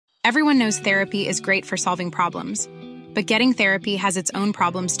Everyone knows therapy is great for solving problems, but getting therapy has its own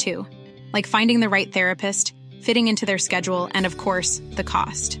problems too, like finding the right therapist, fitting into their schedule, and of course, the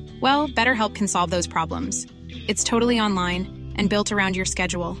cost. Well, BetterHelp can solve those problems. It's totally online and built around your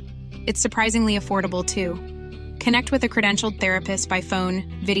schedule. It's surprisingly affordable too. Connect with a credentialed therapist by phone,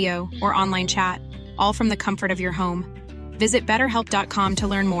 video, or online chat, all from the comfort of your home. Visit BetterHelp.com to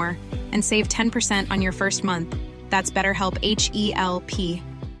learn more and save 10% on your first month. That's BetterHelp, H-E-L-P.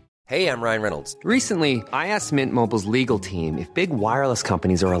 Hey, I'm Ryan Reynolds. Recently, I asked Mint Mobile's legal team if big wireless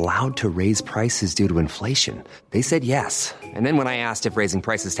companies are allowed to raise prices due to inflation. They said yes. And then when I asked if raising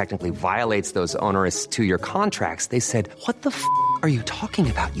prices technically violates those onerous two-year contracts, they said, "What the f*** are you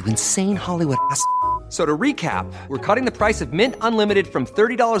talking about, you insane Hollywood ass?" So to recap, we're cutting the price of Mint Unlimited from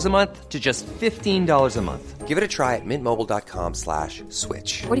 $30 a month to just $15 a month. Give it a try at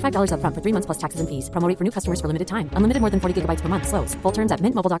mintmobile.com/switch. $45 up front for 3 months plus taxes and fees. Promo rate for new customers for limited time. Unlimited more than 40 gigabytes per month. Slows full terms at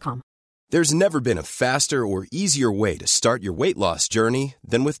mintmobile.com. There's never been a faster or easier way to start your weight loss journey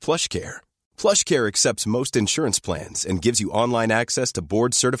than with PlushCare. PlushCare accepts most insurance plans and gives you online access to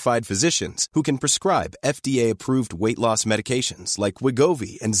board-certified physicians who can prescribe FDA-approved weight loss medications like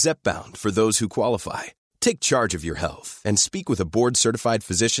Wegovy and Zepbound for those who qualify. Take charge of your health and speak with a board-certified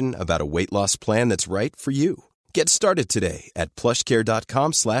physician about a weight loss plan that's right for you. Get started today at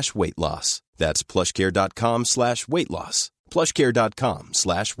plushcare.com/weight loss. That's plushcare.com/weight loss.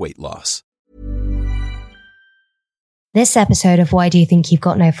 plushcare.com/weight loss. This episode of Why Do You Think You've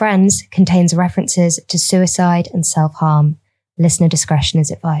Got No Friends contains references to suicide and self-harm. Listener discretion is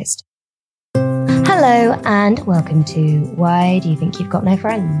advised. Hello and welcome to Why Do You Think You've Got No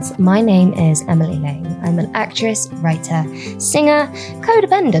Friends? My name is Emily Lane. I'm an actress, writer, singer,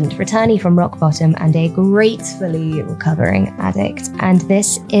 codependent, returnee from rock bottom, and a gratefully recovering addict. And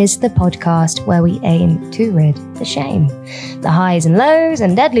this is the podcast where we aim to rid the shame. The highs and lows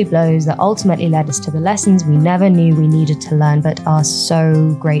and deadly blows that ultimately led us to the lessons we never knew we needed to learn, but are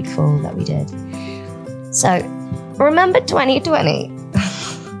so grateful that we did. So, remember 2020?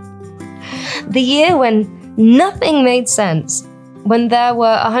 The year when nothing made sense, when there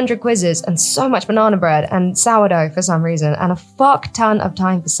were 100 quizzes and so much banana bread and sourdough for some reason, and a fuck ton of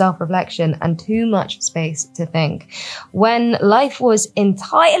time for self-reflection and too much space to think, when life was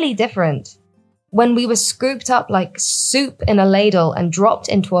entirely different, when we were scooped up like soup in a ladle and dropped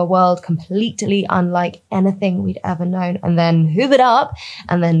into a world completely unlike anything we'd ever known, and then hoovered up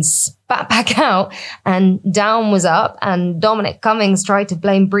and then spat back out, and down was up, and Dominic Cummings tried to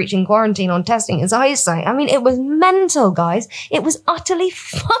blame breaching quarantine on testing his eyesight. I mean, it was mental, guys. It was utterly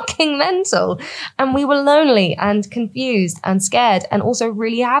fucking mental. And we were lonely and confused and scared and also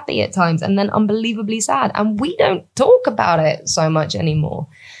really happy at times, and then unbelievably sad. And we don't talk about it so much anymore.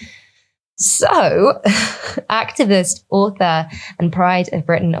 So, activist, author, and Pride of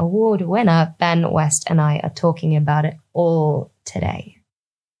Britain award winner Ben West and I are talking about it all today.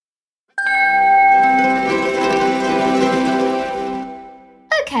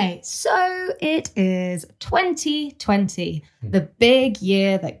 Okay, so it is 2020, the big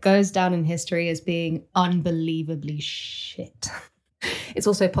year that goes down in history as being unbelievably shit. It's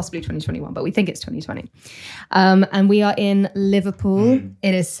also possibly 2021, but we think it's 2020. And we are in Liverpool.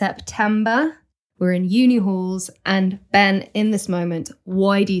 It is September. We're in uni halls. And Ben, in this moment,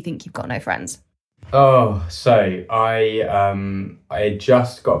 why do you think you've got no friends? Oh, so I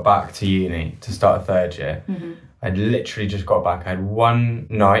just got back to uni to start a third year. Mm-hmm. I'd literally just got back. I had one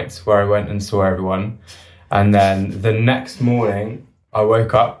night where I went and saw everyone. And then the next morning, I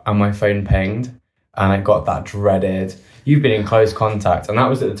woke up and my phone pinged. And I got that dreaded, you've been in close contact. And that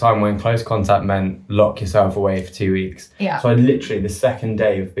was at the time when close contact meant lock yourself away for 2 weeks. Yeah. So I literally, the second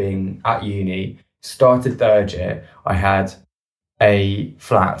day of being at uni, started third year, I had a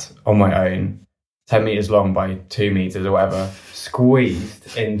flat on my own, 10 metres long by 2 metres or whatever,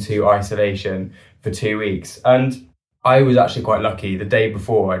 squeezed into isolation for 2 weeks. And I was actually quite lucky. The day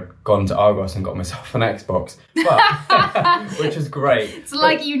before, I'd gone to Argos and got myself an Xbox, but, which was great. It's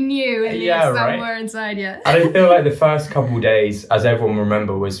like you knew at least somewhere inside you. And I feel like the first couple of days, as everyone will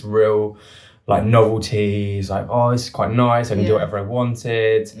remember, was real like novelties, like, oh, this is quite nice. I can do whatever I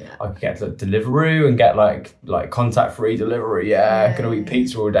wanted. Yeah. I could get to Deliveroo and get like contact-free delivery. Yeah, gonna eat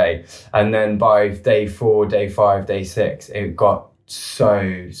pizza all day. And then by day 4, day 5, day 6, it got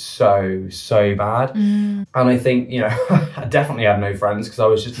so bad. And I think, you know, I definitely had no friends because I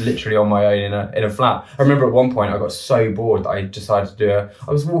was just literally on my own in a flat. I remember at one point I got so bored that I decided to do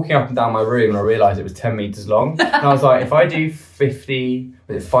I was walking up and down my room and I realised it was 10 metres long. And I was like, if I do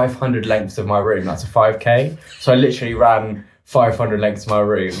 500 lengths of my room, that's a 5k. So I literally ran 500 legs to my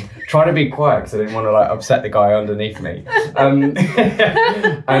room, trying to be quiet because I didn't want to like upset the guy underneath me.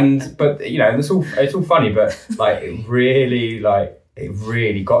 But you know, it's all funny, but like it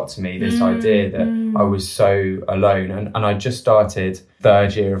really got to me, this idea that I was so alone. And I just started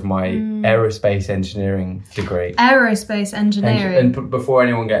third year of my aerospace engineering degree. Aerospace engineering. And before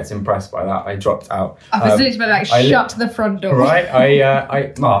anyone gets impressed by that, I dropped out. I was literally shut the front door. Right?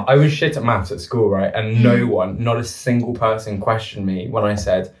 I was shit at maths at school, right? And not a single person questioned me when I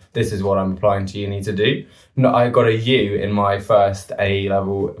said, this is what I'm applying to uni to do. No, I got a U in my first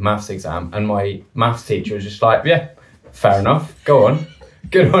A-level maths exam, and my maths teacher was just like, yeah, fair enough, go on.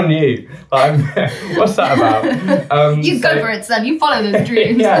 Good on you. What's that about? You go for it, son. You follow those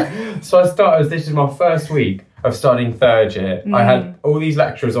dreams. Yeah. So this is my first week of starting third year. I had all these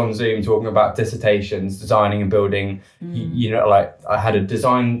lecturers on Zoom talking about dissertations, designing and building. You know, like I had a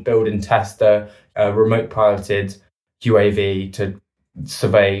design, build and tester, a remote piloted UAV to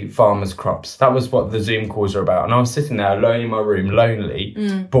survey farmers' crops. That was what the Zoom calls are about. And I was sitting there alone in my room, lonely,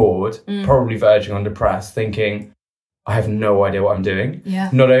 bored, probably verging on depressed, thinking, I have no idea what I'm doing. Yeah.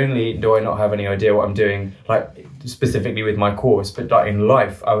 Not only do I not have any idea what I'm doing, like specifically with my course, but like in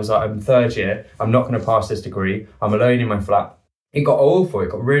life, I was like, I'm third year, I'm not going to pass this degree, I'm alone in my flat. It got awful, it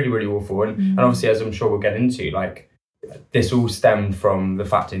got really, really awful. And obviously, as I'm sure we'll get into, like, this all stemmed from the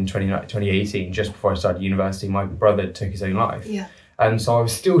fact in 2018, just before I started university, my brother took his own life. Yeah. And so I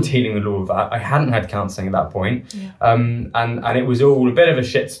was still dealing with all of that. I hadn't had counselling at that point. Yeah. And it was all a bit of a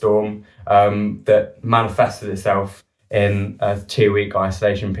shitstorm that manifested itself in a 2-week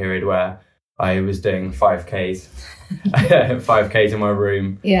isolation period where I was doing 5Ks in my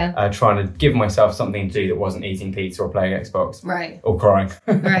room, trying to give myself something to do that wasn't eating pizza or playing Xbox, right, or crying.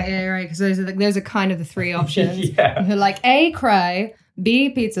 right. Because those are kind of the three options. Yeah. You're like A, cry,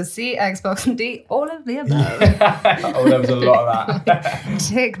 B, pizza, C, Xbox, and D, all of the above. There was a lot of that.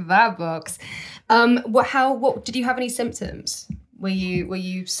 Tick that box. What did you have any symptoms? Were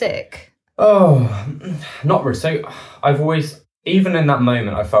you sick? Oh, not really. So I've always, even in that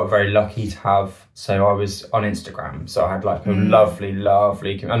moment, I felt very lucky to have, so I was on Instagram, so I had like a lovely,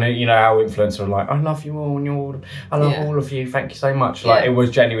 I know, you know how influencers are like, I love you all, and I love all of you, thank you so much. Like, it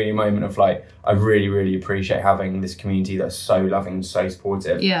was genuinely a moment of like, I really, really appreciate having this community that's so loving, so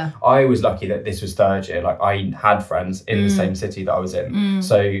supportive. Yeah. I was lucky that this was third year, like I had friends in the same city that I was in.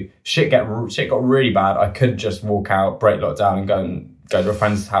 So shit got really bad. I could just walk out, break lockdown and go to a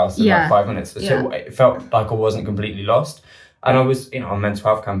friend's house in like 5 minutes. So it felt like I wasn't completely lost. And I was, on a mental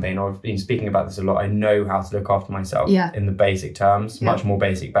health campaign. I've been speaking about this a lot. I know how to look after myself in the basic terms, much more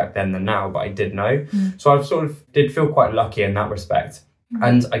basic back then than now, but I did know. So I sort of did feel quite lucky in that respect.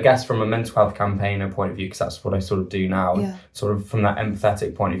 And I guess from a mental health campaigner point of view, because that's what I sort of do now, sort of from that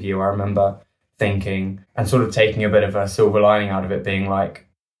empathetic point of view, I remember thinking and sort of taking a bit of a silver lining out of it, being like,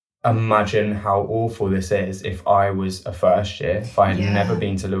 imagine how awful this is if I was a first year, if I had never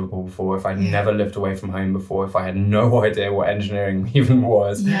been to Liverpool before, if I'd never lived away from home before, if I had no idea what engineering even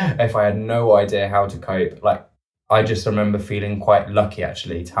was, if I had no idea how to cope. Like, I just remember feeling quite lucky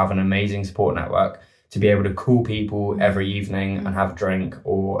actually to have an amazing support network, to be able to call people every evening and have a drink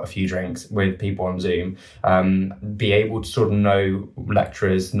or a few drinks with people on Zoom, be able to sort of know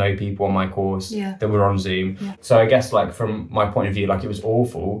lecturers, know people on my course that were on Zoom. So I guess like from my point of view, like it was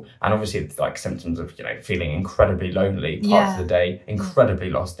awful. And obviously it's like symptoms of, feeling incredibly lonely parts of the day, incredibly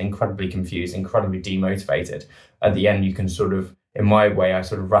lost, incredibly confused, incredibly demotivated. At the end, you can sort of, in my way, I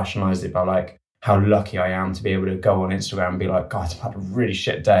sort of rationalized it by like, how lucky I am to be able to go on Instagram and be like, God, I've had a really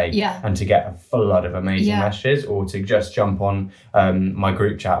shit day. And to get a flood of amazing messages, or to just jump on my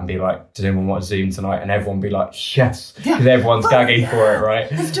group chat and be like, does anyone want Zoom tonight? And everyone be like, yes, because everyone's gagging for it,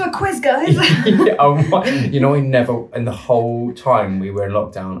 right? Let's do a quiz, guys. I never, in the whole time we were in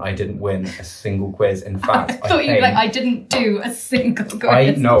lockdown, I didn't win a single quiz. In fact, I didn't do a single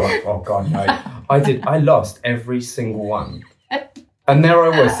quiz. Oh God, no. I lost every single one. And there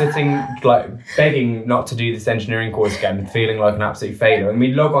I was sitting, like, begging not to do this engineering course again, feeling like an absolute failure. And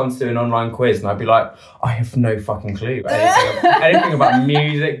we'd log on to an online quiz and I'd be like, I have no fucking clue. Anything about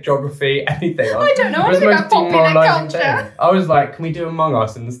music, geography, anything. I don't know anything about popular culture. I was like, can we do Among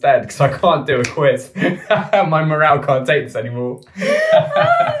Us instead? Because I can't do a quiz. My morale can't take this anymore.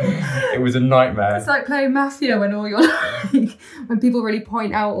 It was a nightmare. It's like playing Mafia when all your when people really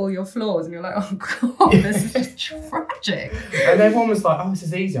point out all your flaws and you're like, oh God, this is just tragic. And everyone was like, oh, this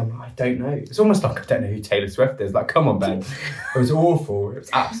is easy. I'm like, I don't know. It's almost like I don't know who Taylor Swift is. Like, come on, Ben. It was awful. It was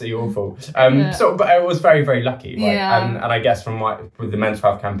absolutely awful. But I was very, very lucky. Right? And I guess with the mental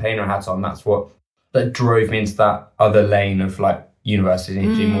health campaigner I had on, that's what that drove me into that other lane of like university.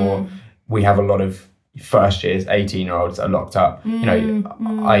 More, we have a lot of first years, 18-year-olds that are locked up. You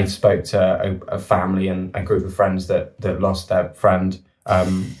know, I spoke to a family and a group of friends that lost their friend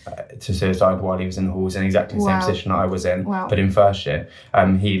to suicide while he was in the halls in exactly the same position that I was in, but in first year.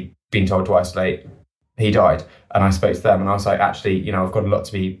 He'd been told to isolate. He died, and I spoke to them, and I was like, actually, you know, I've got a lot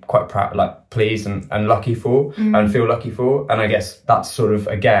to be quite proud, like pleased and lucky for, and feel lucky for. And I guess that's sort of,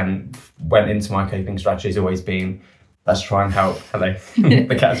 again, went into my coping strategy has always been, let's try and help. Hello,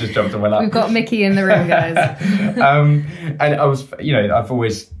 the cat's just jumped on my lap. We've got Mickey in the room, guys. And I was, you know, I've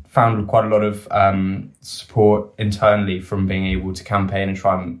always found quite a lot of support internally from being able to campaign and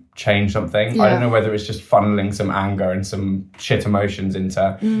try and change something. I don't know whether it's just funneling some anger and some shit emotions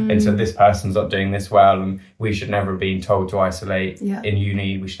into this person's not doing this well, and we should never have been told to isolate in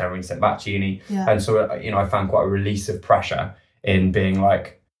uni, we should never have been sent back to uni. And so, you know, I found quite a release of pressure in being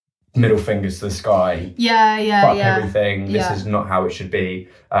like, middle fingers to the sky. Fuck everything. This is not how it should be.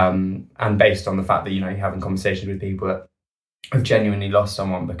 And based on the fact that, you know, you're having conversations with people that have genuinely lost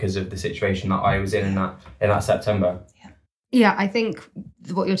someone because of the situation that I was in that September. Yeah, I think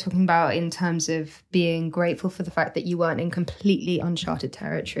what you're talking about in terms of being grateful for the fact that you weren't in completely uncharted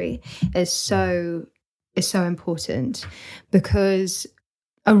territory is so important, because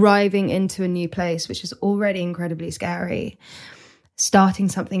arriving into a new place, which is already incredibly scary, starting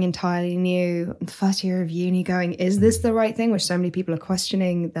something entirely new, the first year of uni going, is this the right thing? Which so many people are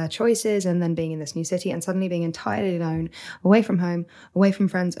questioning their choices, and then being in this new city and suddenly being entirely alone, away from home, away from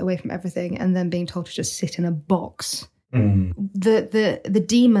friends, away from everything, and then being told to just sit in a box. The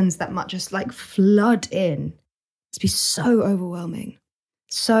demons that might just like flood in. It's be so overwhelming.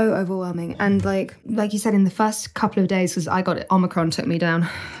 And like you said, in the first couple of days, because I got it, Omicron took me down.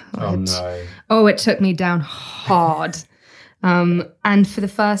 It took me down hard. And for the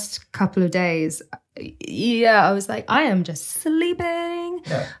first couple of days, I was like, I am just sleeping.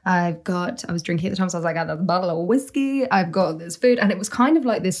 I was drinking at the time, so I was like, I got a bottle of whiskey, I've got this food. And it was kind of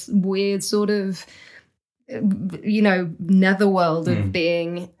like this weird sort of, you know, netherworld of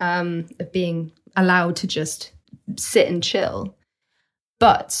being allowed to just sit and chill.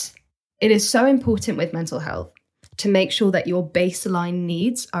 But it is so important with mental health to make sure that your baseline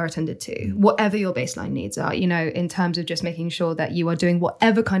needs are attended to, whatever your baseline needs are, you know, in terms of just making sure that you are doing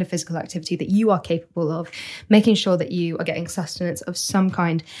whatever kind of physical activity that you are capable of, making sure that you are getting sustenance of some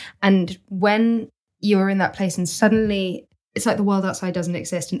kind. And when you're in that place and suddenly it's like the world outside doesn't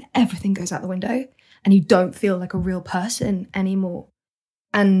exist and everything goes out the window and you don't feel like a real person anymore.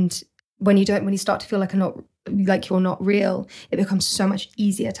 And when you start to feel like you're not real, it becomes so much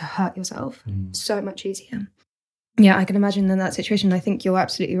easier to hurt yourself. So much easier. Yeah, I can imagine in that situation. I think you're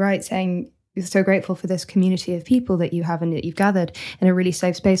absolutely right, saying you're so grateful for this community of people that you have and that you've gathered in a really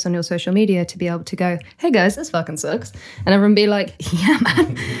safe space on your social media to be able to go, hey guys, this fucking sucks. And everyone be like, yeah,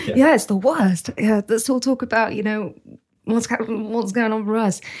 man, yeah, it's the worst. Yeah, let's all talk about, you know, what's going on for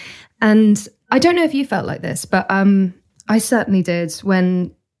us. And I don't know if you felt like this, but I certainly did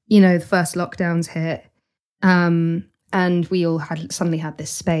when, you know, the first lockdowns hit, and we all suddenly had this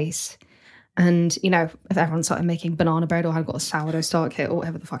space. And, you know, if everyone started making banana bread or had got a sourdough start kit or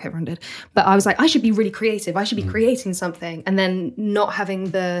whatever the fuck everyone did. But I was like, I should be really creative. I should be creating something. And then not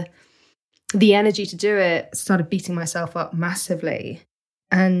having the energy to do it, started beating myself up massively.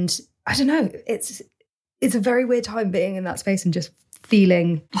 And I don't know, it's a very weird time being in that space and just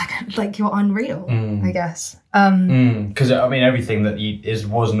feeling like you're unreal, I guess. Because I mean, everything that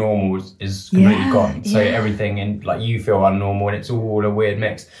was normal is completely gone. So everything in like you feel unnormal, and it's all a weird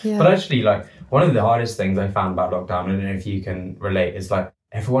mix. But actually, like one of the hardest things I found about lockdown, I don't know if you can relate, is like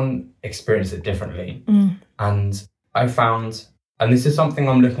everyone experienced it differently. And I found, and this is something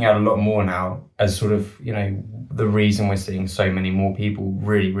I'm looking at a lot more now as sort of, you know, the reason we're seeing so many more people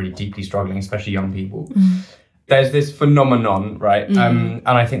really, really deeply struggling, especially young people. There's this phenomenon, right? And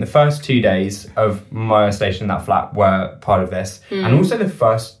I think the first 2 days of my isolation in that flat were part of this. And also the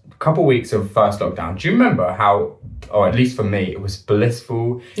first couple of weeks of first lockdown. Do you remember how, or at least for me, it was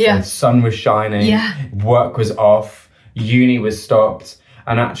blissful? The sun was shining, work was off, uni was stopped,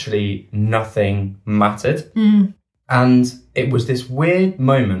 and actually nothing mattered. And it was this weird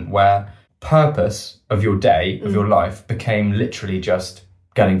moment where purpose of your day, of your life, became literally just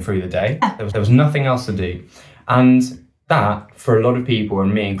getting through the day. There was nothing else to do. And that, for a lot of people,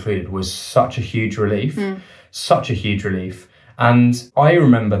 and me included, was such a huge relief. Such a huge relief. And I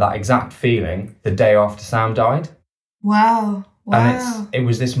remember that exact feeling the day after Sam died. Wow. And it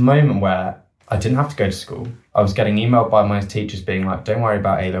was this moment where I didn't have to go to school. I was getting emailed by my teachers being like, don't worry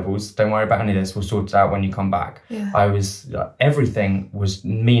about A-levels, don't worry about any of this, we'll sort it out when you come back. Everything was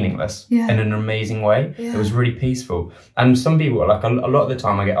meaningless in an amazing way. It was really peaceful. And some people, like a lot of the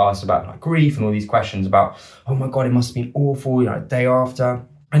time I get asked about like grief and all these questions about, oh my God, it must have been awful, the day after.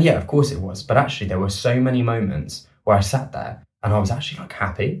 And yeah, of course it was. But actually there were so many moments where I sat there and I was actually like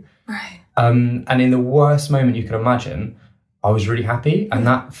happy. Right. And in the worst moment you could imagine, I was really happy, and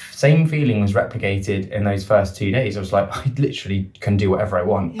that same feeling was replicated in those first 2 days. I was like, I literally can do whatever I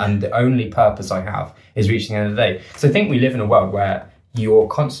want, and the only purpose I have is reaching the end of the day. So I think we live in a world where you're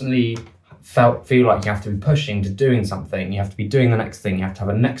constantly feel like you have to be pushing to doing something, you have to be doing the next thing, you have to have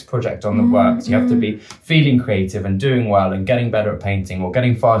a next project on the works, you have to be feeling creative and doing well and getting better at painting or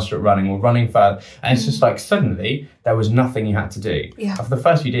getting faster at running or running further. And it's just like suddenly there was nothing you had to do. For the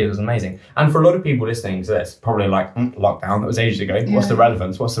first few days it was amazing. And for a lot of people listening to this, probably like lockdown, that was ages ago. What's the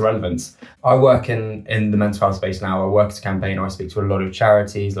relevance? I work in the mental health space now. I work as a campaigner. I speak to a lot of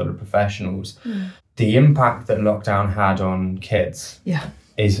charities, a lot of professionals. The impact that lockdown had on kids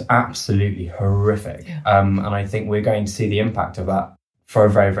is absolutely horrific. And I think we're going to see the impact of that for a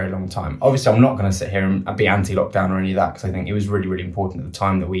very, very long time. Obviously, I'm not going to sit here and be anti-lockdown or any of that, because I think it was really, really important at the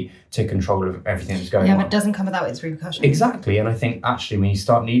time that we took control of everything that was going on. But it doesn't come without its repercussions. Exactly. And I think actually we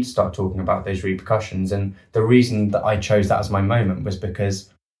need to start talking about those repercussions. And the reason that I chose that as my moment was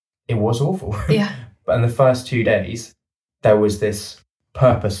because it was awful. But in the first 2 days, there was this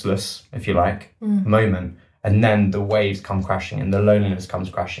purposeless, if you like, moment. And then the waves come crashing in, the loneliness comes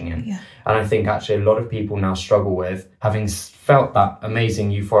crashing in. And I think actually a lot of people now struggle with having felt that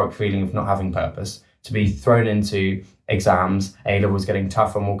amazing euphoric feeling of not having purpose, to be thrown into exams, A-levels getting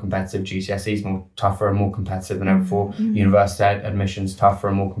tougher, more competitive, GCSEs more tougher and more competitive than ever before, university admissions tougher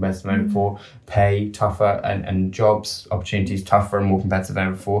and more competitive than ever before, pay tougher and jobs opportunities tougher and more competitive than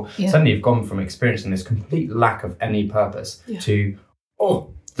ever before. Suddenly you've gone from experiencing this complete lack of any purpose to,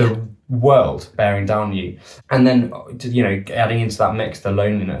 the world bearing down on you. And then, adding into that mix, the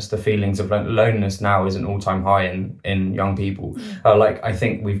loneliness, the feelings of loneliness now is an all-time high in young people. I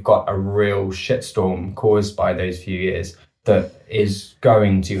think we've got a real shitstorm caused by those few years that is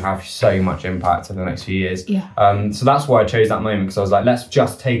going to have so much impact over the next few years. So that's why I chose that moment, because I was like, let's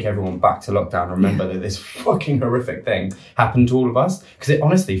just take everyone back to lockdown and remember that this fucking horrific thing happened to all of us, because it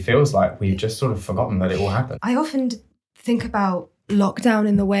honestly feels like we've just sort of forgotten that it all happened. I often think about lockdown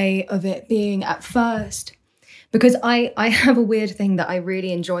in the way of it being at first, because I have a weird thing that I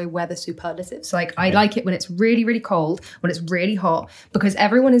really enjoy weather superlatives. Like I like it when it's really, really cold, when it's really hot, because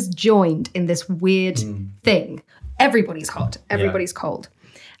everyone is joined in this weird thing. Everybody's hot, everybody's cold.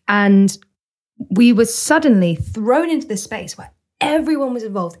 And we were suddenly thrown into this space where everyone was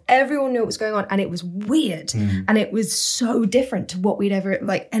involved. Everyone knew what was going on. And it was weird. And it was so different to what we'd ever,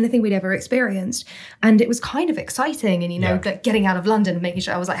 anything we'd ever experienced. And it was kind of exciting. And, like getting out of London and making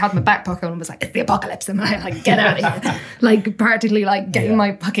sure I was had my back pocket on and was like, it's the apocalypse. And I get out of here. Practically getting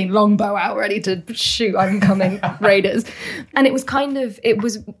my fucking longbow out ready to shoot oncoming raiders. And it was it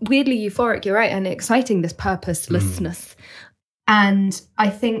was weirdly euphoric, you're right, and exciting, this purposelessness. And I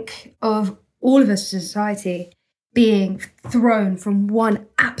think of all of us as society being thrown from one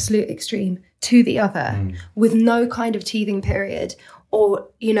absolute extreme to the other with no kind of teething period or,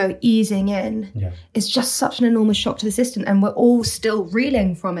 easing in. It's just such an enormous shock to the system, and we're all still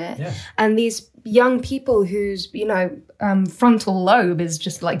reeling from it. And these young people whose, frontal lobe is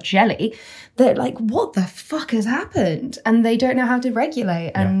just like jelly, they're like, what the fuck has happened? And they don't know how to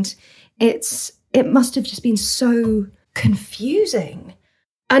regulate. And it must have just been so confusing.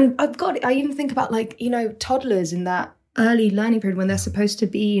 And I even think about toddlers in that early learning period when they're supposed to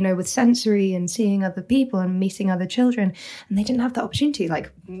be, with sensory and seeing other people and meeting other children, and they didn't have that opportunity.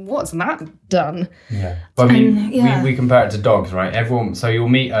 What's that done? But I mean, we compare it to dogs, right? So you'll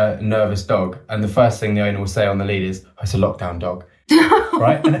meet a nervous dog and the first thing the owner will say on the lead is, oh, it's a lockdown dog.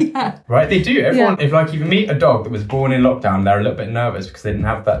 Right? Right? They do. Everyone, if you meet a dog that was born in lockdown, they're a little bit nervous because they didn't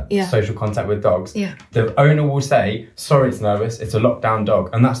have that social contact with dogs. The owner will say, sorry, it's nervous, it's a lockdown dog.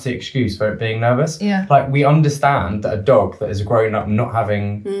 And that's the excuse for it being nervous. We understand that a dog that is grown up not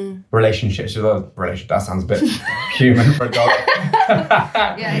having relationships with other that sounds a bit human for a dog.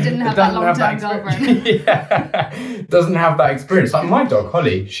 It didn't have that long-term girlfriend. Doesn't have that experience. Like my dog,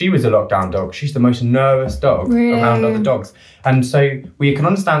 Holly, she was a lockdown dog. She's the most nervous dog around other dogs. And so we can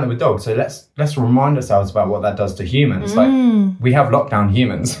understand that with dogs. So let's remind ourselves about what that does to humans. We have lockdown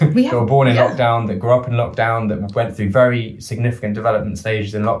humans that were born in lockdown, that grew up in lockdown, that went through very significant development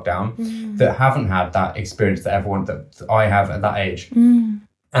stages in lockdown, that haven't had that experience that I have at that age.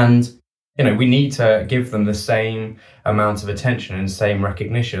 And we need to give them the same amount of attention and same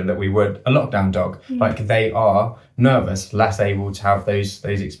recognition that we would a lockdown dog. Like, they are nervous, less able to have those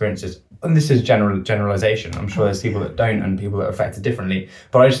experiences. And this is generalization. I'm sure there's people that don't and people that are affected differently.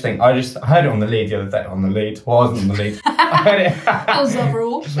 But I heard it on the lead the other day. On the lead? Well, I wasn't on the lead. I heard it. That was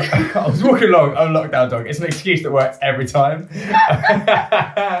overall. I was walking along, I'm a lockdown dog. It's an excuse that works every time. and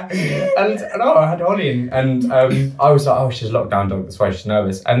I had Holly and I was like, oh, she's a lockdown dog, that's why she's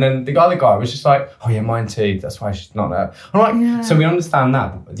nervous. And then the other guy was just like, oh yeah, mine too, that's why she's not there. I'm like, so we understand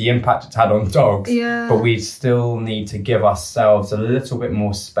that, the impact it's had on dogs, but we still need to give ourselves a little bit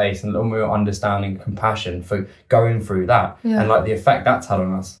more space and a little more understanding and compassion for going through that and like the effect that's had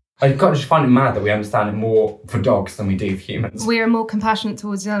on us. I just find it mad that we understand it more for dogs than we do for humans. We're more compassionate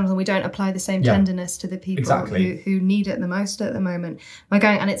towards the animals and we don't apply the same tenderness to the people who need it the most at the moment. We're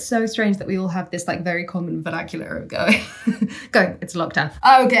going, and it's so strange that we all have this like very common vernacular of going, it's lockdown.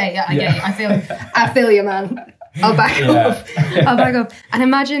 Okay, I get you. I feel you, man. I'll back off. I'll back off. And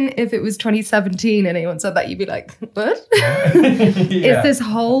imagine if it was 2017 and anyone said that, you'd be like, what? It's this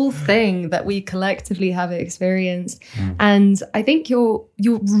whole thing that we collectively have experienced. And I think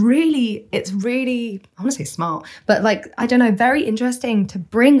it's really, I want to say smart, but like, I don't know, very interesting to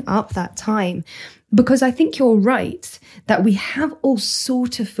bring up that time. Because I think you're right that we have all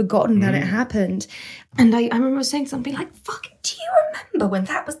sort of forgotten that it happened. And I remember saying something like, fuck, do you remember when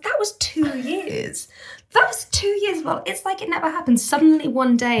that was 2 years? That was 2 years. Well, it's like it never happened. Suddenly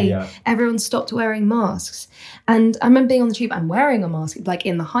one day, everyone stopped wearing masks. And I remember being on the tube and wearing a mask, like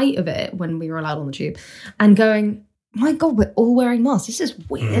in the height of it when we were allowed on the tube, and going, my God, we're all wearing masks. This is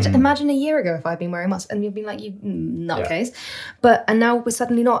weird. Imagine a year ago if I'd been wearing masks and you'd been like, you nutcase. And now we're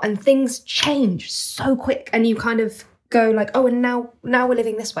suddenly not. And things change so quick. And you kind of go like, oh, and now we're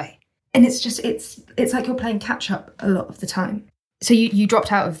living this way. And it's just, it's like you're playing catch up a lot of the time. So you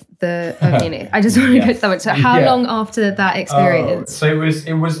dropped out of the uni. I just want to go to that one. So how long after that experience? So it was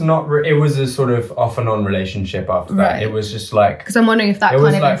a sort of off and on relationship after that. Right. It was just like, because I'm wondering if that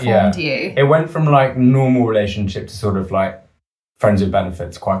kind of informed you. It went from like normal relationship to sort of like friends with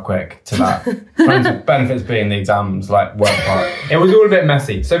benefits quite quick to that. Friends with benefits being the exams, like work part. It was all a bit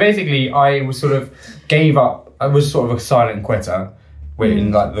messy. So basically I was sort of gave up. I was sort of a silent quitter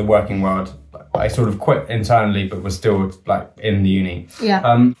in like the working world. I sort of quit internally, but was still like in the uni.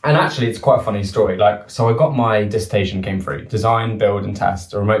 And actually, it's quite a funny story. Like, so I got my dissertation came through: design, build, and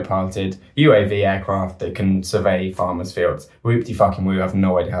test a remote piloted UAV aircraft that can survey farmers' fields. Whoopty fucking woo! I have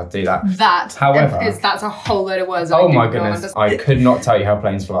no idea how to do that. However, that's a whole load of words. Oh my goodness! I could not tell you how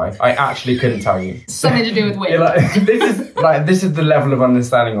planes fly. I actually couldn't tell you. Something to do with wind. This is the level of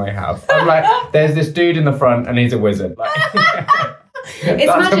understanding I have. I'm like, there's this dude in the front, and he's a wizard. Like, it's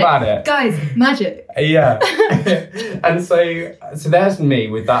that's magic. about it. Guys, magic. Yeah. And so there's me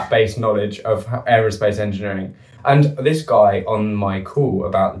with that base knowledge of aerospace engineering. And this guy on my call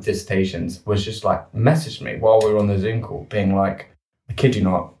about the dissertations was just like, messaged me while we were on the Zoom call, being like, I kid you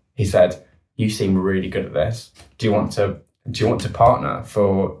not, he said, you seem really good at this. Do you want to partner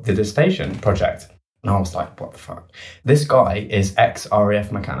for the dissertation project? And I was like, what the fuck? This guy is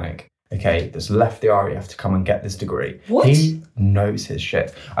ex-RAF mechanic. Okay, that's left the RAF to come and get this degree. What? He knows his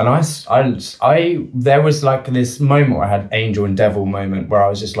shit. And I there was like this moment where I had angel and devil moment where I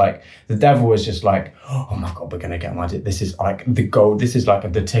was just like, the devil was just like, oh my God, we're going to get my, this is like the goal. This is like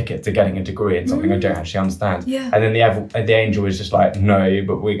the ticket to getting a degree in something I don't actually understand. Yeah. And then the angel was just like, no,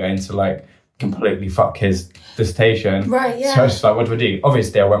 but we're going to like completely fuck his dissertation. Right, yeah. So I was just like, what do I do?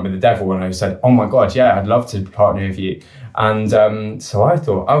 Obviously I went with the devil and I said, oh my God, yeah, I'd love to partner with you. And so I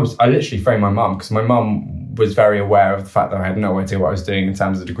thought, I literally phoned my mum, because my mum was very aware of the fact that I had no idea what I was doing in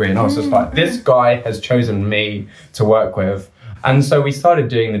terms of the degree. And I was just like, this guy has chosen me to work with. And so we started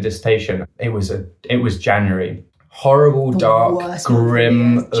doing the dissertation. It was January. Horrible, dark,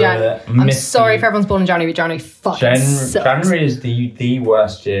 grim, I'm sorry if everyone's born in January, but January fucking sucks. January is the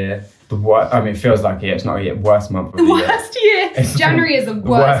worst year. It feels like it's not a worst month of the year. Worst year. January is the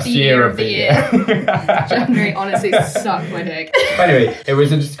worst year of the year. January honestly sucked my dick. Anyway, it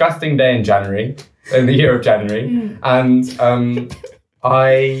was a disgusting day in January, in the year of January, and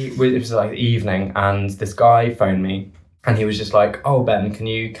it was like the evening, and this guy phoned me, and he was just like, "Oh Ben, can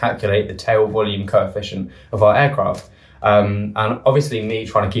you calculate the tail volume coefficient of our aircraft?" And obviously, me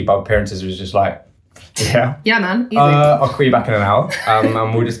trying to keep up appearances was just like, Yeah, man. Easy. I'll call you back in an hour,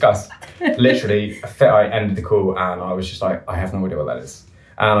 and we'll discuss. Literally, I ended the call, and I was just like, I have no idea what that is.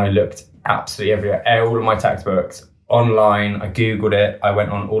 And I looked absolutely everywhere, all of my textbooks, online, I Googled it, I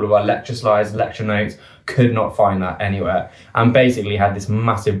went on all of our lecture slides, lecture notes, could not find that anywhere. And basically had this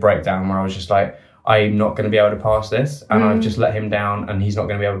massive breakdown where I was just like, I'm not going to be able to pass this, and I've just let him down, and he's not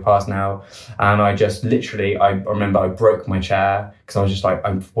going to be able to pass now. And I just literally, I remember I broke my chair because I was just like,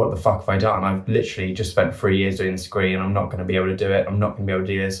 what the fuck have I done? I've literally just spent 3 years doing this degree, and I'm not going to be able to do it. I'm not going to be able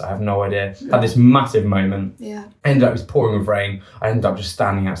to do this. I have no idea. Had this massive moment. Yeah. Ended up, it was pouring with rain. I ended up just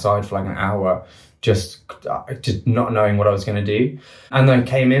standing outside for like an hour, just not knowing what I was going to do. And I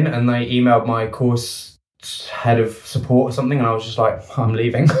came in and they emailed my course head of support or something, and I was just like, I'm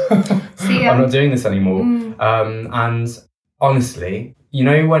leaving. I'm not doing this anymore. And honestly, you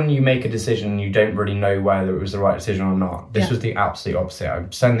know, when you make a decision, you don't really know whether it was the right decision or not. This was the absolute opposite. I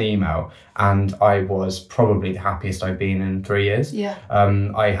sent the email and I was probably the happiest I've been in 3 years. Yeah.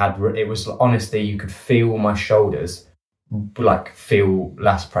 It was honestly, you could feel my shoulders like feel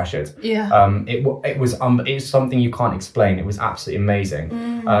less pressured. Yeah. It's something you can't explain. It was absolutely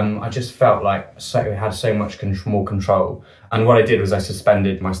amazing. I just felt like it had so much more control. And what I did was I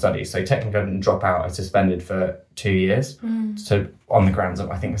suspended my studies. So technically I didn't drop out. I suspended for 2 years. So on the grounds of,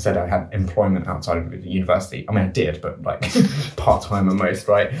 I think I said I had employment outside of the university. I mean, I did, but like part-time at most,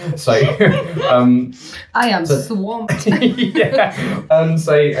 right? So I am swamped. Yeah.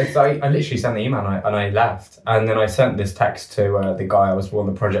 So I literally sent the email and I left. And then I sent this text to the guy I was on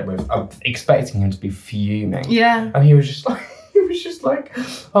the project with, expecting him to be fuming. Yeah. And he was just like,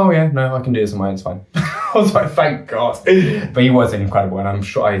 oh yeah, no, I can do this on my own, it's fine. I was like, thank God. But he was incredible, and I'm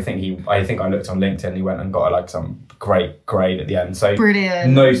sure, I think I looked on LinkedIn, he went and got like some great grade at the end. So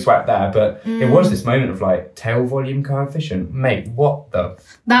brilliant. No sweat there, but it was this moment of like, tail volume coefficient. Mate, what the?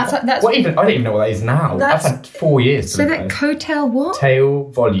 That's what even? I don't even know what that is now. I've had 4 years to so that coattail what? Tail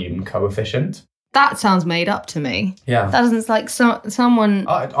volume coefficient. That sounds made up to me. Yeah. That doesn't like someone.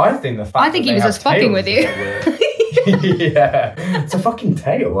 I think the fact I think he was just fucking with you. Yeah, it's a fucking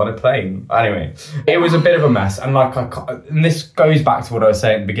tail on a plane. Anyway, it was a bit of a mess, and like and this goes back to what I was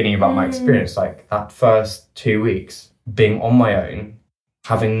saying at the beginning about my experience. Like that first 2 weeks being on my own,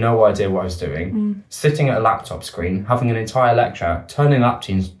 having no idea what I was doing, sitting at a laptop screen, having an entire lecture, turning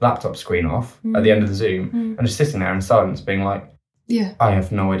the laptop screen off at the end of the Zoom, and just sitting there in silence, being like, yeah, I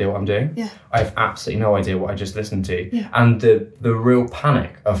have no idea what I'm doing. Yeah, I have absolutely no idea what I just listened to. Yeah. And the real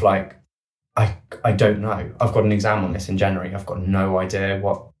panic of like, I don't know. I've got an exam on this in January. I've got no idea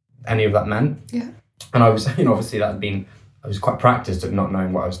what any of that meant. Yeah. And I was, obviously I was quite practiced at not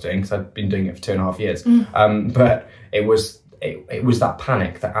knowing what I was doing because I'd been doing it for 2.5 years. But it was that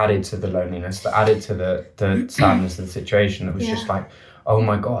panic that added to the loneliness, that added to the sadness of the situation. It was just like, oh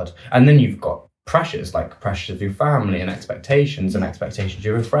my God. And then you've got pressures, like pressures of your family and expectations of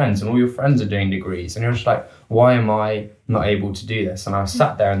your friends, and all your friends are doing degrees. And you're just like, why am I not able to do this? And I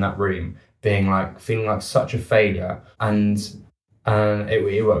sat there in that room being like, feeling like such a failure, and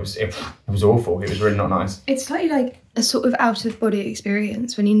it was awful. It was really not nice. It's slightly like a sort of out of body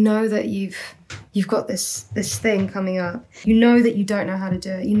experience when you know that you've got this thing coming up. You know that you don't know how to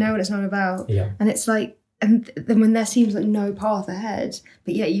do it. You know what it's not about. Yeah. And it's like, and then when there seems like no path ahead,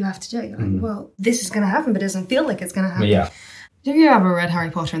 but yet you have to do it, you're like, well, this is going to happen, but it doesn't feel like it's going to happen. Yeah. Have you ever read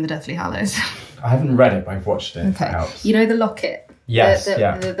Harry Potter and the Deathly Hallows? I haven't read it, but I've watched it. Okay. It helps. You know the locket? Yes,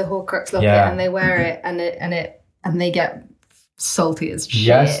 the Horcrux locket, and they wear it, and they get salty as shit.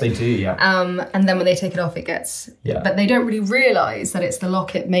 Yes, they do. Yeah. And then when they take it off, it gets. Yeah. But they don't really realise that it's the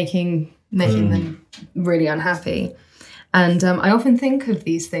locket making them really unhappy. And I often think of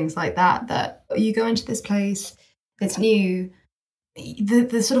these things like that you go into this place, it's new,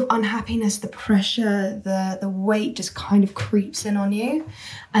 the sort of unhappiness, the pressure, the weight just kind of creeps in on you,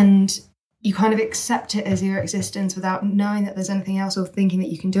 and you kind of accept it as your existence without knowing that there's anything else or thinking that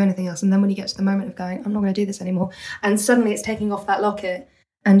you can do anything else. And then when you get to the moment of going, I'm not going to do this anymore, and suddenly it's taking off that locket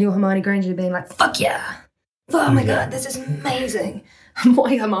and you're Hermione Granger being like, fuck yeah. Oh my God, this is amazing.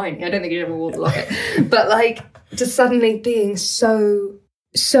 Why Hermione? I don't think you ever wore the locket. But like, just suddenly being so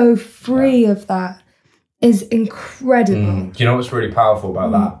free of that is incredible. Do you know what's really powerful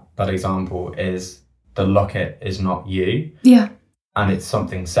about that example is the locket is not you. Yeah. And it's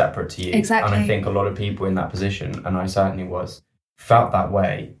something separate to you. Exactly. And I think a lot of people in that position, and I certainly was, felt that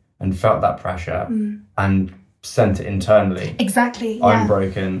way and felt that pressure and sent it internally. Exactly. Yeah. I'm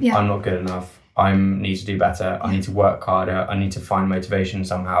broken. Yeah. I'm not good enough. I need to do better. I need to work harder. I need to find motivation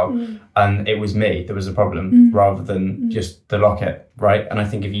somehow. And it was me that was a problem rather than just the locket, right? And I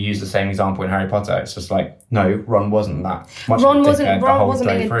think if you use the same example in Harry Potter, it's just like, no, Ron wasn't that much Ron of a wasn't dickhead the whole being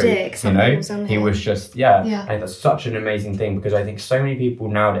day a dick. through. You know, he was just, I think that's such an amazing thing, because I think so many people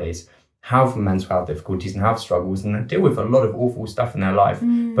nowadays have mental health difficulties and have struggles and deal with a lot of awful stuff in their life.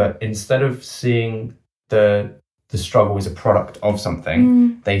 But instead of seeing the struggle as a product of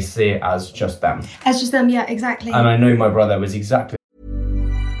something, they see it as just them. As just them, yeah, exactly. And I know my brother was exactly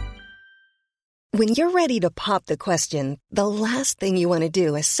When you're ready to pop the question, the last thing you want to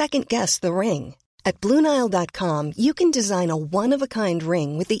do is second-guess the ring. At BlueNile.com, you can design a one-of-a-kind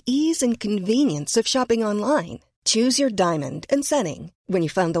ring with the ease and convenience of shopping online. Choose your diamond and setting. When you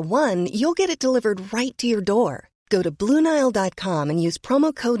find the one, you'll get it delivered right to your door. Go to BlueNile.com and use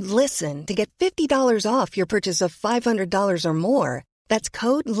promo code LISTEN to get $50 off your purchase of $500 or more. That's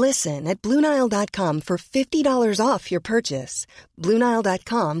code LISTEN at BlueNile.com for $50 off your purchase.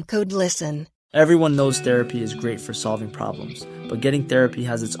 BlueNile.com, code LISTEN. Everyone knows therapy is great for solving problems, but getting therapy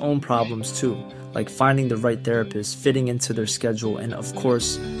has its own problems too, like finding the right therapist, fitting into their schedule, and of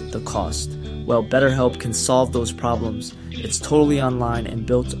course, the cost. Well, BetterHelp can solve those problems. It's totally online and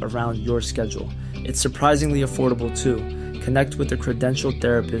built around your schedule. It's surprisingly affordable too. Connect with a credentialed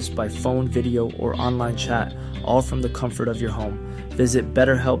therapist by phone, video, or online chat, all from the comfort of your home. Visit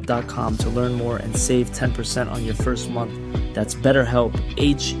BetterHelp.com to learn more and save 10% on your first month. That's BetterHelp,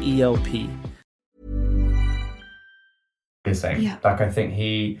 H-E-L-P. Saying. Like, I think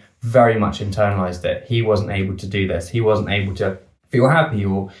he very much internalized it. He wasn't able to do this. He wasn't able to feel happy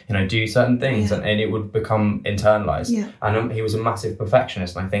or, do certain things, and it would become internalized. And he was a massive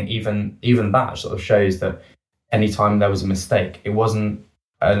perfectionist. And I think even that sort of shows that anytime there was a mistake, it wasn't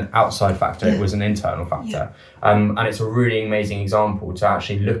an outside factor, it was an internal factor. And it's a really amazing example to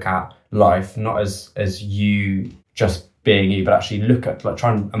actually look at life, not as you just being you, but actually look at, like,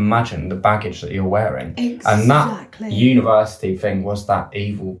 try and imagine the baggage that you're wearing. And that university thing was that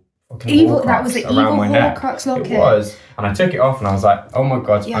evil that was the evil Horcrux locket. It was, and I took it off and I was like, oh my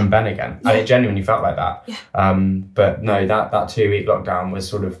god, I'm Ben again. And it genuinely felt like that. But no, that 2-week lockdown was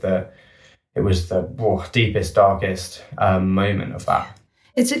sort of the deepest, darkest moment of that.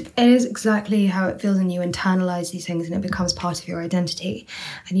 It is exactly how it feels, and you internalize these things and it becomes part of your identity,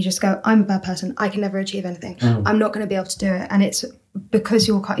 and you just go, I'm a bad person, I can never achieve anything, I'm not going to be able to do it. And it's because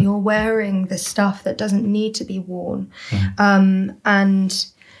you're wearing the stuff that doesn't need to be worn. And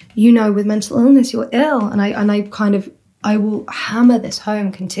with mental illness, you're ill, and I will hammer this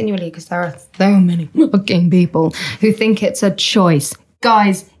home continually because there are so many fucking people who think it's a choice.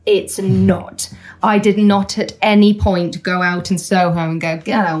 Guys, it's not. I did not at any point go out in Soho and go,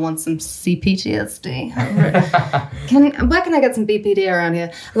 I want some CPTSD. Where can I get some BPD around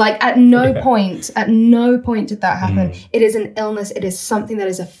here? Like, at no point did that happen. It is an illness. It is something that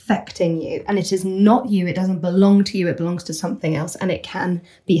is affecting you, and it is not you. It doesn't belong to you. It belongs to something else, and it can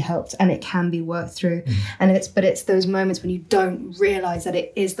be helped and it can be worked through. And it's those moments when you don't realize that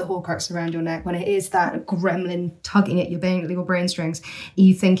it is the Horcrux around your neck, when it is that gremlin tugging at your brain strings.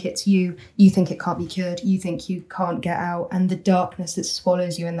 You think it's you think it can't be cured, you think you can't get out, and the darkness that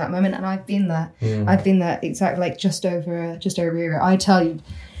swallows you in that moment. And I've been there. I've been there exactly, like just over a year ago. I tell you,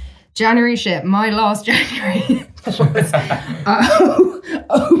 January shit, my last January was oh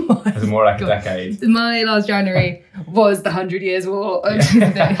my it was more like God. a decade. My last January was the 100 Years War.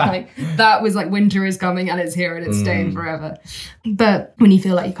 Like, that was like, winter is coming and it's here and it's staying forever. But when you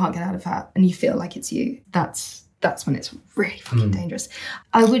feel like you can't get out of that and you feel like it's you, that's when it's really fucking dangerous.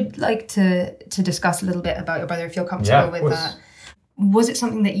 I would like to discuss a little bit about your brother, if you're comfortable with that. Was it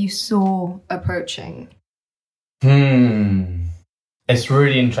something that you saw approaching? It's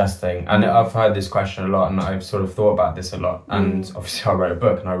really interesting. And I've heard this question a lot, and I've sort of thought about this a lot. And obviously I wrote a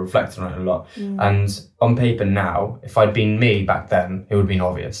book and I reflected on it a lot. And on paper now, if I'd been me back then, it would have been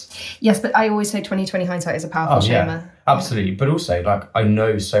obvious. Yes, but I always say 20/20 hindsight is a powerful shamer. Yeah, absolutely. But also, like, I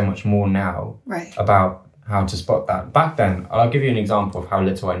know so much more now about how to spot that. Back then, I'll give you an example of how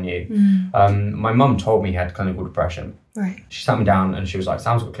little I knew. My mum told me he had clinical depression. Right. She sat me down and she was like,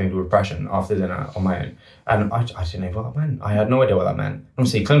 Sam's got clinical depression, after dinner on my own. And I didn't know what that meant. I had no idea what that meant.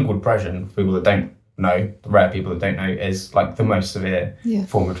 Obviously, clinical depression, for people that don't know, the rare people that don't know, is like the most severe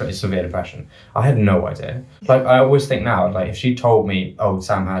form of severe depression. I had no idea. Like, I always think now, like, if she told me, oh,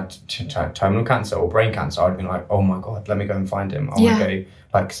 Sam had terminal cancer or brain cancer, I'd be like, oh my God, let me go and find him. I want to go,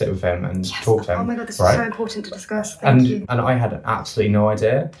 like, sit with him and talk to him. Oh my God, this is so important to discuss. Thank you. And I had absolutely no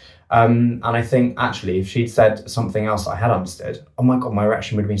idea. And I think, actually, if she'd said something else that I had understood, oh my God, my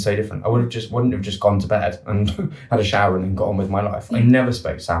reaction would have been so different. I wouldn't have just gone to bed and had a shower and then got on with my life. I never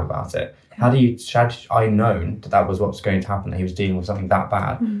spoke to Sam about it. Had I known that was what was going to happen, that he was dealing with something that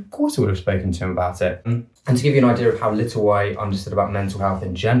bad, of course I would have spoken to him about it. And to give you an idea of how little I understood about mental health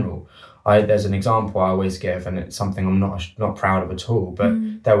in general, there's an example I always give, and it's something I'm not proud of at all,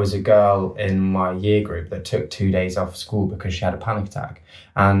 but there was a girl in my year group that took 2 days off school because she had a panic attack.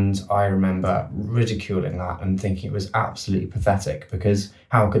 And I remember ridiculing that and thinking it was absolutely pathetic, because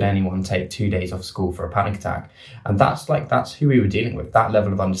how could anyone take 2 days off school for a panic attack? And that's who we were dealing with, that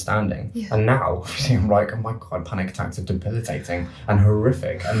level of understanding. Yeah. And now, obviously, I'm like, oh my God, panic attacks are debilitating and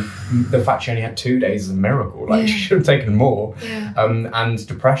horrific. And the fact she only had 2 days is a miracle. Like, she should have taken more. Yeah. And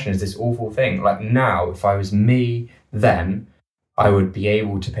depression is this awful thing. Like, now, if I was me then, I would be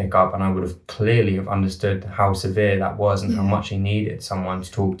able to pick up, and I would have clearly have understood how severe that was and how much he needed someone to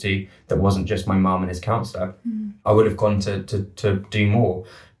talk to that wasn't just my mum and his counsellor. I would have gone to do more,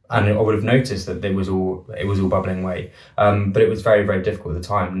 and I would have noticed that it was all bubbling away. But it was very, very difficult at the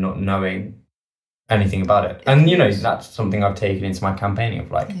time, not knowing anything about it. And that's something I've taken into my campaigning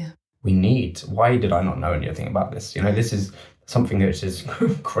of like, why did I not know anything about this? This is something that is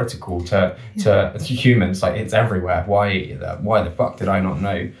critical to humans. Like, it's everywhere. Why the fuck did I not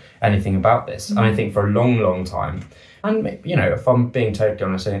know anything about this? And I think for a long, long time, and if I'm being totally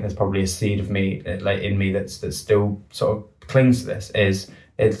honest, I think there's probably a seed of me in me that still sort of clings to this.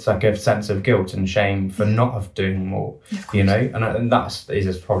 It's like a sense of guilt and shame for not doing more, and that's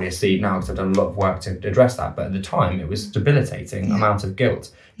is probably a seed now because I've done a lot of work to address that. But at the time, it was debilitating amount of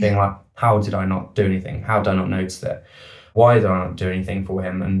guilt, being like, how did I not do anything? How did I not notice it? Why did I not do anything for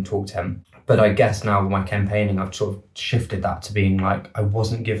him and talk to him? But I guess now with my campaigning, I've sort of shifted that to being like, I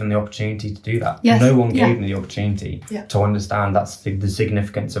wasn't given the opportunity to do that. Yes. No one gave me the opportunity to understand that's the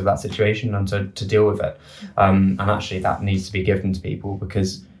significance of that situation and to deal with it. And actually that needs to be given to people,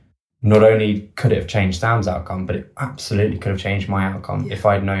 because not only could it have changed Sam's outcome, but it absolutely could have changed my outcome if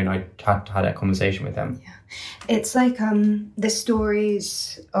I'd known I had that conversation with him. Yeah. It's like the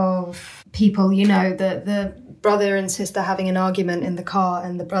stories of people, the brother and sister having an argument in the car,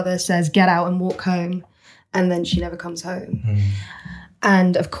 and the brother says, get out and walk home, and then she never comes home.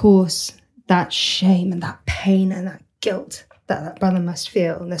 And of course, that shame and that pain and that guilt that brother must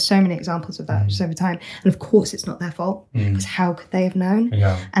feel. And there's so many examples of that just over time. And of course, it's not their fault, because how could they have known?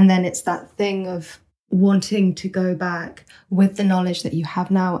 Yeah. And then it's that thing of wanting to go back with the knowledge that you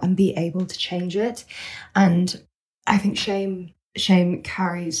have now and be able to change it. And I think shame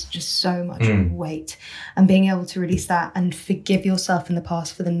carries just so much weight, and being able to release that and forgive yourself in the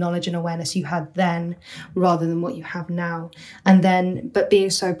past for the knowledge and awareness you had then rather than what you have now. And then, but being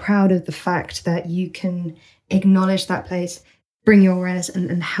so proud of the fact that you can acknowledge that place, bring your awareness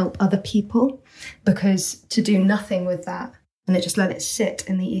and help other people, because to do nothing with that and just let it sit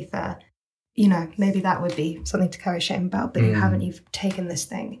in the ether, maybe that would be something to carry shame about, but you haven't. You've taken this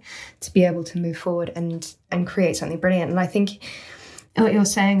thing to be able to move forward and create something brilliant. And I think what you're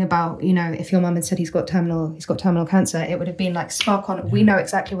saying about, if your mum had said he's got terminal cancer, it would have been like spark on. We know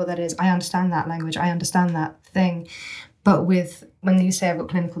exactly what that is. I understand that language. I understand that thing. But when you say I've got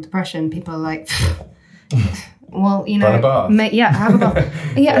clinical depression, people are like, well, have a bath. Have a bath.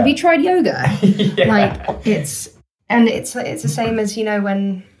 Have you tried yoga? Like it's the same as,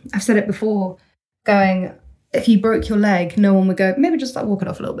 when I've said it before, going, if you broke your leg, no one would go, maybe just like walk it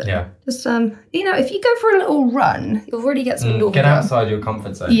off a little bit. Yeah. Just, if you go for a little run, you'll really get some endorphins. Get outside your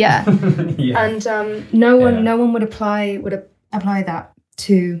comfort zone. Yeah. And no one would apply that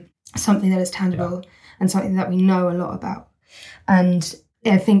to something that is tangible and something that we know a lot about. And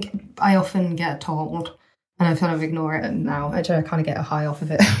I think I often get told, and I kind of ignore it now. I kind of get a high off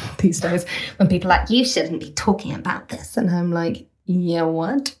of it these days when people are like, you shouldn't be talking about this. And I'm like, yeah,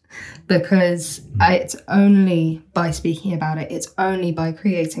 what? Because it's only by speaking about it, it's only by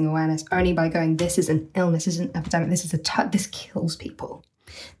creating awareness, only by going, this is an illness, this is an epidemic, this kills people.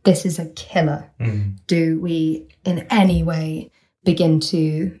 This is a killer. Do we in any way begin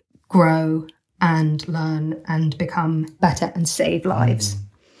to grow and learn and become better and save lives?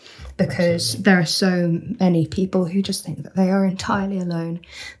 Because there are so many people who just think that they are entirely alone,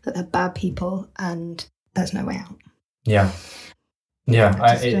 that they're bad people, and there's no way out. Yeah.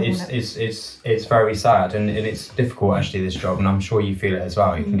 It's very sad, and it's difficult actually, this job, and I'm sure you feel it as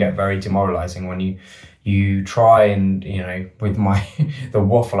well. It can get very demoralising when you try and, with the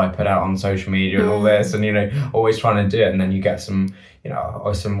waffle I put out on social media and all this, and always trying to do it, and then you get some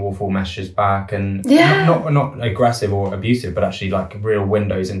some awful messages back, and not aggressive or abusive, but actually like real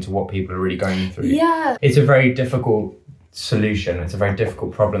windows into what people are really going through. Yeah. It's a very difficult solution. It's a very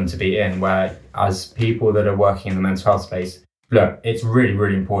difficult problem to be in, where as people that are working in the mental health space, look, it's really,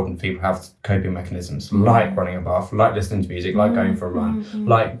 really important for people to have coping mechanisms, like running a bath, like listening to music, like going for a run,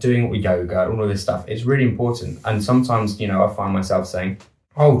 like doing yoga, all of this stuff. It's really important. And sometimes, I find myself saying,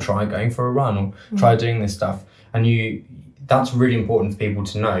 oh, try going for a run, or try doing this stuff. And that's really important for people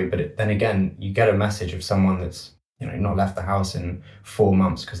to know. But then again, you get a message of someone that's not left the house in 4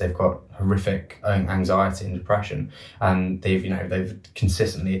 months because they've got horrific anxiety and depression, and they've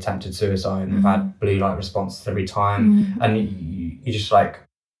consistently attempted suicide and they've had blue light responses every time, and you just like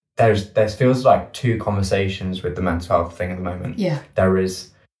there feels like two conversations with the mental health thing at the moment. There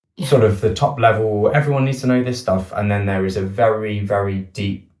is sort of the top level, everyone needs to know this stuff, and then there is a very, very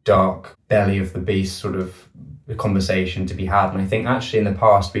deep, dark belly of the beast sort of conversation to be had. And I think actually in the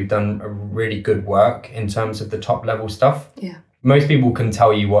past we've done a really good work in terms of the top level stuff. Most people can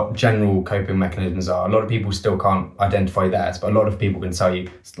tell you what general coping mechanisms are. A lot of people still can't identify theirs, but a lot of people can tell you,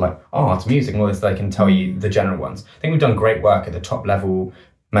 it's like, oh, it's music and all this, they can tell you the general ones. I think we've done great work at the top level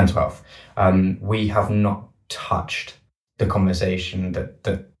mental health. We have not touched the conversation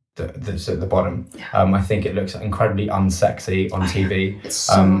that's at the bottom. I think it looks incredibly unsexy on TV. It's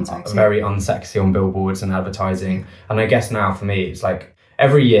so unsexy. Very unsexy on billboards and advertising. And I guess now for me, it's like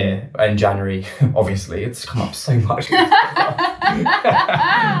every year in January, obviously, it's come up so much.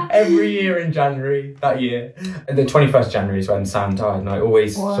 Every year in January, that year, the 21st January is when Sam died, and I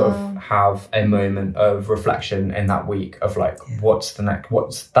always sort of have a moment of reflection in that week of like,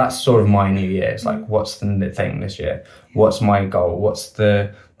 that's sort of my new year. It's like, what's the thing this year? What's my goal? What's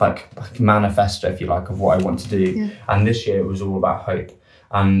the like manifesto, if you like, of what I want to do? And this year it was all about hope.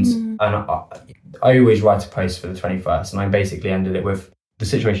 And I always write a post for the 21st, and I basically ended it with, the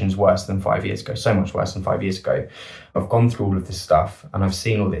situation's worse than 5 years ago, so much worse than 5 years ago. I've gone through all of this stuff, and I've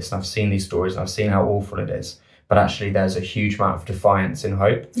seen all this, and I've seen these stories, and I've seen how awful it is. But actually there's a huge amount of defiance in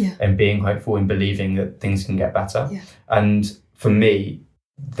hope, and being hopeful and believing that things can get better. And for me,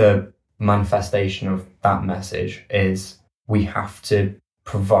 the manifestation of that message is we have to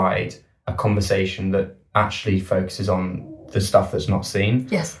provide a conversation that actually focuses on the stuff that's not seen.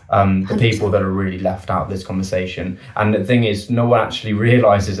 The people that are really left out of this conversation. And the thing is, no one actually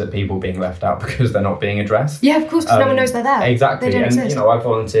realises that people are being left out because they're not being addressed. Of course, because no one knows they're there. Exactly. They don't exist. I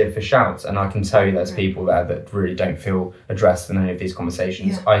volunteered for Shouts, and I can tell you there's people there that really don't feel addressed in any of these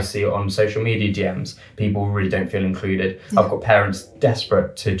conversations. I see it on social media DMs. People really don't feel included. I've got parents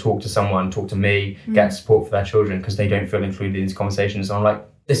desperate to talk to someone, talk to me, get support for their children because they don't feel included in these conversations. And I'm like,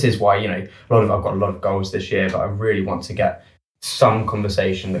 this is why, I've got a lot of goals this year, but I really want to get some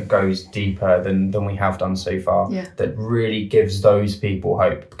conversation that goes deeper than we have done so far, that really gives those people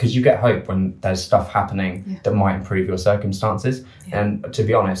hope, because you get hope when there's stuff happening that might improve your circumstances. And to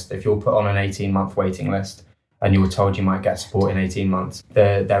be honest, if you're put on an 18-month waiting list and you're told you might get support in 18 months,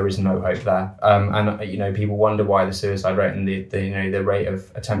 there is no hope there. And people wonder why the suicide rate and the rate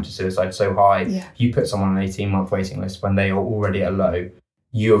of attempted suicide is so high. You put someone on an 18-month waiting list when they are already at low,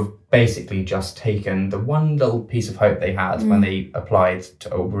 you've basically just taken the one little piece of hope they had when they applied to,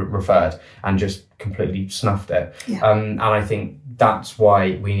 or referred, and just completely snuffed it. And I think that's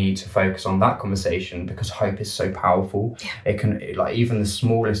why we need to focus on that conversation, because hope is so powerful. It can, like, even the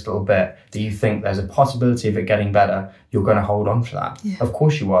smallest little bit that you think there's a possibility of it getting better, you're going to hold on to that. Of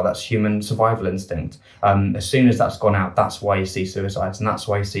course you are. That's human survival instinct. As soon as that's gone out, that's why you see suicides, and that's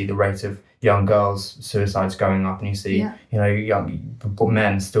why you see the rate of young girls' suicides going up, and you see, young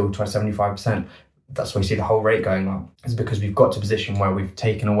men still try 75%. That's why you see the whole rate going up. It's because we've got to a position where we've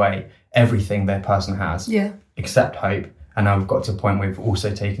taken away everything that person has, except hope. And now we've got to a point where we've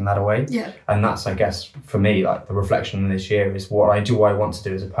also taken that away. And that's, I guess, for me, like the reflection this year is what I want to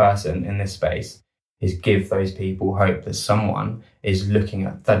do as a person in this space is give those people hope that someone is looking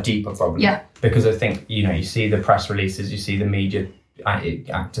at the deeper problem. Because I think, you see the press releases, you see the media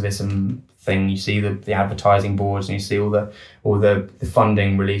activism thing, you see the advertising boards, and you see all the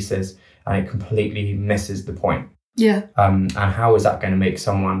funding releases, and it completely misses the point. And how is that going to make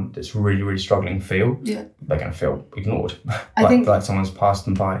someone that's really, really struggling feel? They're going to feel ignored. I think like someone's passed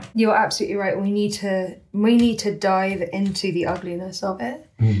them by. You're absolutely right. We need to dive into the ugliness of it,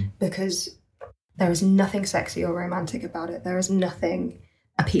 because there is nothing sexy or romantic about it. There is nothing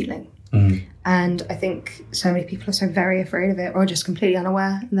appealing. And I think so many people are so very afraid of it, or just completely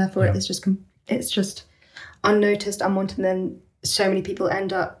unaware, and therefore it's just unnoticed, unwanted, and then so many people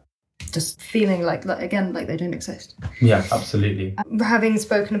end up just feeling like they don't exist. Absolutely. Having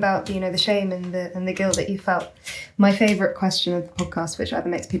spoken about the shame and the guilt that you felt, my favourite question of the podcast, which either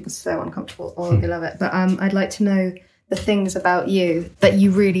makes people so uncomfortable or they love it, but I'd like to know the things about you that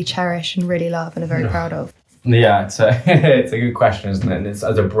you really cherish and really love and are very proud of. Yeah, it's a good question, isn't it? And it's,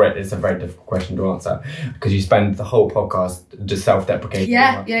 as a Brit, it's a very difficult question to answer because you spend the whole podcast just self-deprecating.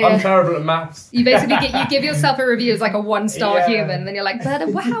 Yeah. I'm terrible at maths. You basically you give yourself a review as like a 1-star human, and then you're like,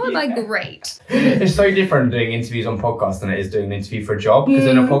 but how am I great? It's so different doing interviews on podcasts than it is doing an interview for a job, because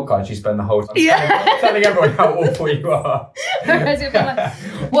in a podcast you spend the whole time telling everyone how awful you are. Whereas you're like,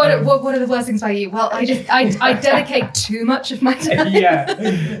 what are the worst things about you? Well, I dedicate too much of my time. Yeah,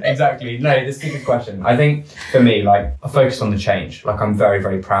 exactly. No, this is a good question. I think for me, like, I focus on the change. Like, I'm very,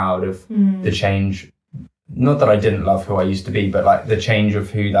 very proud of the change. Not that I didn't love who I used to be, but like the change of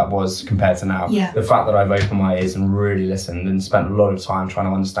who that was compared to now. Yeah. The fact that I've opened my ears and really listened and spent a lot of time trying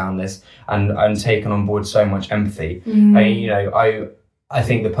to understand this and taken on board so much empathy. I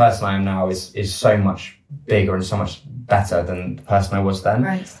think the person I am now is so much bigger and so much better than the person I was then.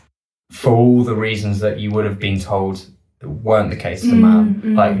 Right. For all the reasons that you would have been told weren't the case as a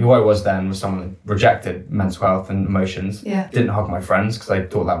man. Like, who I was then was someone that rejected mental health and emotions. Yeah. Didn't hug my friends because I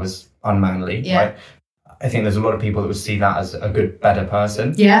thought that was unmanly. Yeah. Right? I think there's a lot of people that would see that as a good, better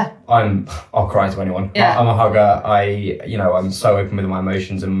person. Yeah. I'll cry to anyone. Yeah. I'm a hugger. I'm so open with my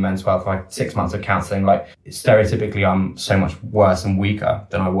emotions and mental health. Like 6 months of counselling. Like, stereotypically, I'm so much worse and weaker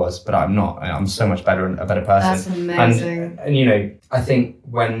than I was, but I'm not. I'm so much better and a better person. That's amazing. And I think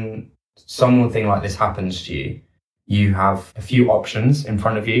when something like this happens to you, you have a few options in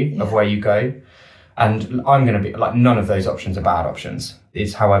front of you of where you go. And I'm going to be like, none of those options are bad options.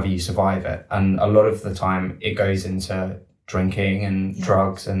 It's however you survive it. And a lot of the time it goes into drinking and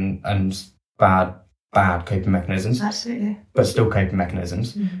drugs and bad coping mechanisms. Absolutely. But still coping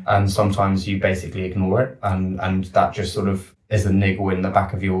mechanisms. And sometimes you basically ignore it. And that just sort of is a niggle in the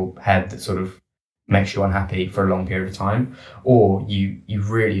back of your head that sort of makes you unhappy for a long period of time. Or you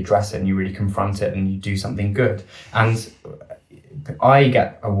really address it and you really confront it and you do something good. And I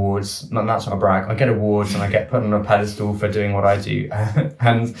get awards, that's not a brag, I get awards and I get put on a pedestal for doing what I do.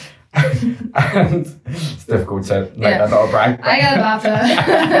 and it's difficult to make that not a brag. I get a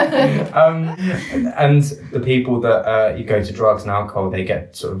BAFTA. And the people that you go to drugs and alcohol, they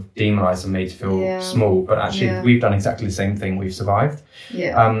get sort of demonised and made to feel small. But actually, we've done exactly the same thing. We've survived.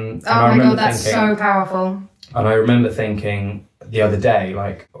 Yeah. Oh my God, that's so powerful. And I remember thinking the other day,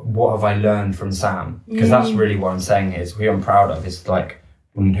 like, what have I learned from Sam? Because that's really what I'm saying is who I'm proud of is like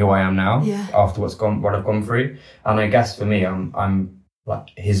who I am now after what I've gone through. And I guess for me, I'm like,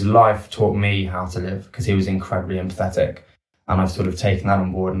 his life taught me how to live because he was incredibly empathetic. And I've sort of taken that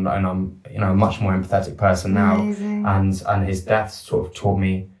on board and I'm, a much more empathetic person now. Amazing. And his death sort of taught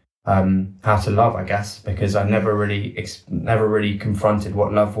me how to love, I guess, because I never really confronted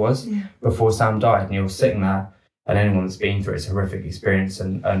what love was before Sam died. And you're sitting there, and anyone that's been through it's a horrific experience.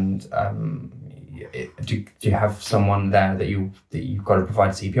 And do you have someone there that you've got to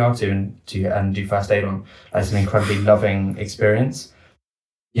provide CPR to and do first aid on? It's an incredibly loving experience.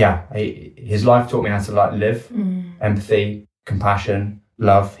 Yeah, his life taught me how to live, empathy, compassion,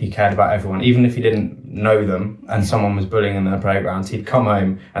 love. He cared about everyone, even if he didn't know them and someone was bullying him in the playground. He'd come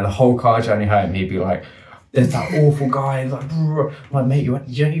home and the whole car journey home he'd be like, there's that awful guy, like mate, you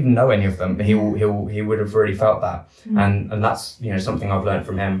don't even know any of them, but he would have really felt that. And that's something I've learned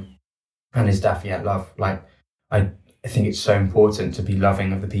from him. And his death, love. Like, I think it's so important to be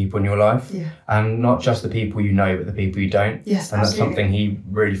loving of the people in your life, and not just the people you know, but the people you don't. Yes, and that's something he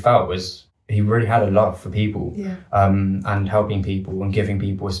really felt was he really had a love for people, and helping people and giving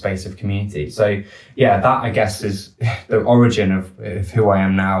people a space of community. So that I guess is the origin of who I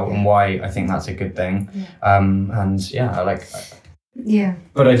am now and why I think that's a good thing. But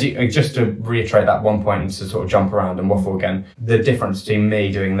I do, just to reiterate that one point and to sort of jump around and waffle again, the difference between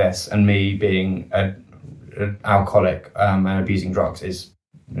me doing this and me being an alcoholic and abusing drugs is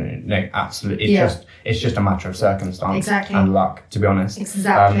no, absolutely. It's just a matter of circumstance and luck, to be honest.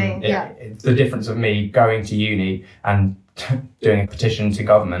 Exactly. The difference of me going to uni and doing a petition to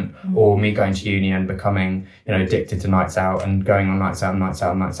government, or me going to uni and becoming, addicted to nights out and going on nights out.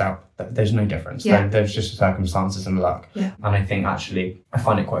 There's no difference. There's just circumstances and luck. And I think actually I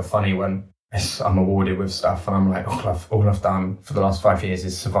find it quite funny when I'm awarded with stuff and I'm like, all I've done for the last 5 years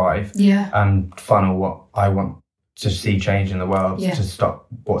is survive and funnel what I want to see change in the world to stop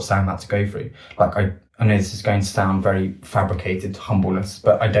what Sam had to go through. Like, I know this is going to sound very fabricated humbleness,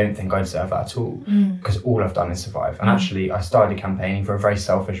 but I don't think I deserve that at all, because all I've done is survive. And actually, I started campaigning for a very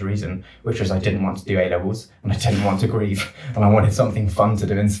selfish reason, which was I didn't want to do A-levels and I didn't want to grieve and I wanted something fun to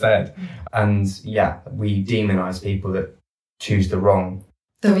do instead. And we demonise people that choose the wrong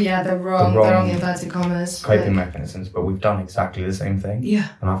The wrong inverted commas. Coping mechanisms, but we've done exactly the same thing. Yeah.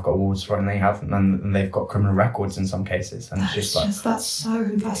 And I've got awards for it and they haven't, and they've got criminal records in some cases. And that's so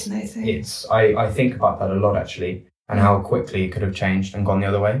fascinating. I think about that a lot actually, and how quickly it could have changed and gone the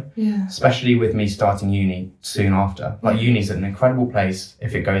other way. Yeah. Especially with me starting uni soon after. Like uni's an incredible place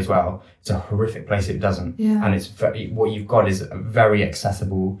if it goes well. It's a horrific place if it doesn't. Yeah. And what you've got is a very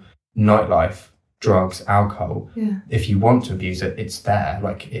accessible nightlife, drugs, alcohol. Yeah. If you want to abuse it, it's there.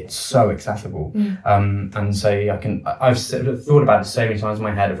 Like it's so accessible. Yeah. And so I've sort of thought about it so many times in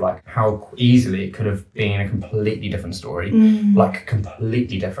my head of like how easily it could have been a completely different story, like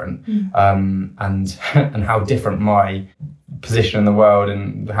completely different. And how different my position in the world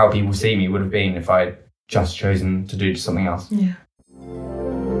and how people see me would have been if I'd just chosen to do something else. Yeah.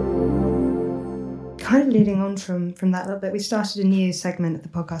 Kind of leading on from that a little bit, we started a new segment of the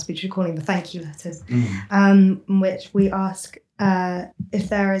podcast which we're calling the thank you letters, in which we ask if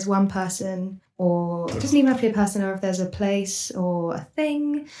there is one person, or it doesn't even have to be a person, or if there's a place or a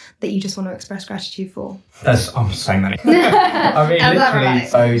thing that you just want to express gratitude for. There's so many. I mean,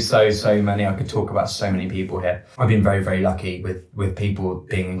 literally so many. I could talk about so many people here. I've been very, very lucky with people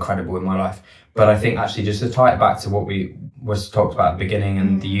being incredible in my life. But I think actually just to tie it back to what we was talked about at the beginning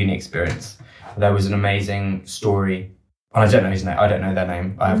and the uni experience, there was an amazing story, and I don't know his name. I don't know their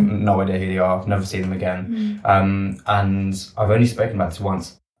name. I have no idea who they are. I've never seen them again. And I've only spoken about this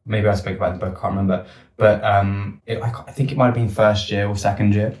once. Maybe I spoke about it, but I can't remember. But I think it might have been first year or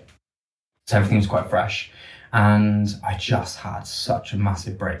second year. So everything was quite fresh. And I just had such a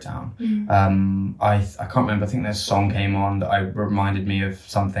massive breakdown. I can't remember. I think there's a song came on that reminded me of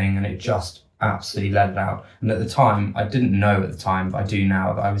something, and it just absolutely let it out. And at the time, I didn't know at the time, but I do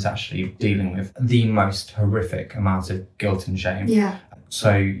now, that I was actually dealing with the most horrific amount of guilt and shame. Yeah.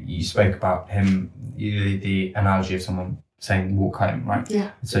 So you spoke about him, the analogy of someone saying walk home, right? Yeah.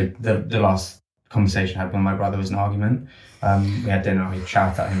 So the last conversation I had with my brother was an argument. We had dinner, he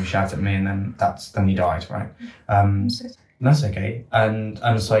shouted at him, he shouted at me, and then he died, right? That's okay. And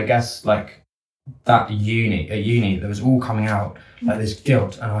so I guess like that at uni, there was all coming out, like this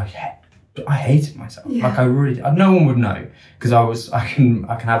guilt, and I hated myself. Yeah. Like I really, no one would know, because I can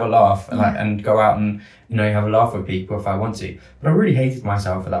have a laugh and go out and have a laugh with people if I want to. But I really hated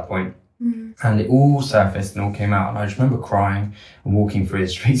myself at that point. And it all surfaced and all came out. And I just remember crying and walking through the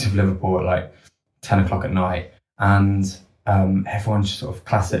streets of Liverpool at like 10 o'clock at night, and everyone just sort of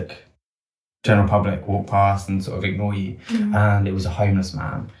classic general public walk past and sort of ignore you. And it was a homeless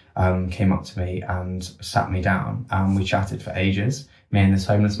man came up to me and sat me down, and we chatted for ages, me and this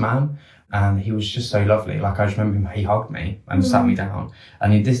homeless man. And he was just so lovely. Like I just remember him, he hugged me and sat me down.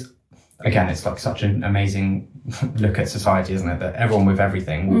 And again, it's like such an amazing look at society, isn't it? That everyone with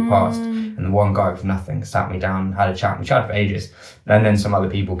everything walked past, and the one guy with nothing sat me down, had a chat. We chatted for ages. And then some other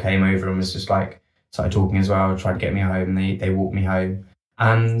people came over and was just like, started talking as well, tried to get me home. They walked me home.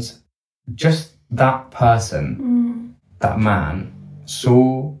 And just that person, that man,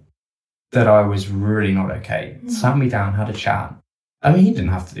 saw that I was really not okay, sat me down, had a chat. I mean, he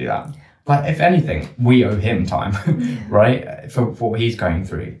didn't have to do that. Like, if anything, we owe him time, right? For what he's going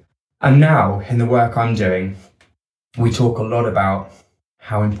through. And now, in the work I'm doing, we talk a lot about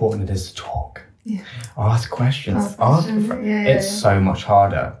how important it is to talk. Yeah. Ask questions. It's so much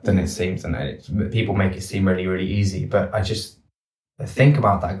harder than it seems. And people make it seem really, really easy. But I just think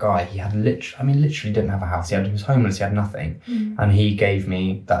about that guy. He had literally didn't have a house. He was homeless. He had nothing. And he gave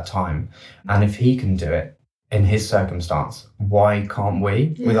me that time. And if he can do it in his circumstance, why can't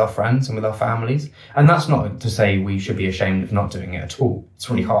we with our friends and with our families? And that's not to say we should be ashamed of not doing it at all. It's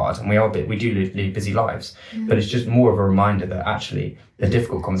really hard, and we do lead busy lives. But it's just more of a reminder that actually the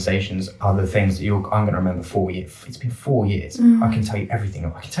difficult conversations are the things that I'm going to remember 4 years. It's been 4 years. I can tell you everything.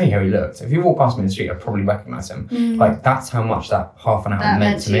 I can tell you how he looked. If you walk past me in the street, I'd probably recognise him. Like, that's how much that half an hour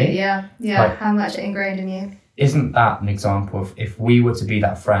meant to me. Yeah, like, how much it ingrained in you. Isn't that an example of if we were to be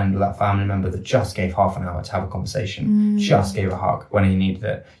that friend or that family member that just gave half an hour to have a conversation, just gave a hug when he needed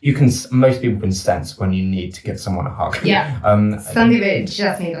it? Most people can sense when you need to give someone a hug. Yeah. Some people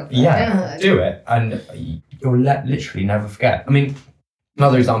just need a hug. Yeah, do it, and you'll literally never forget. I mean,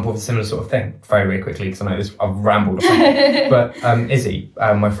 another example of a similar sort of thing, very, very quickly, because I know I've rambled on. But Izzy,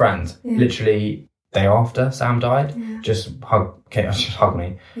 my friend, literally day after Sam died, just hugged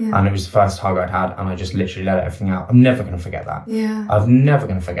me. And it was the first hug I'd had, and I just literally let everything out. I'm never going to forget that. I'm never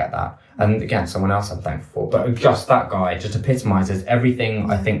going to forget that. And again, someone else I'm thankful for. But just that guy just epitomises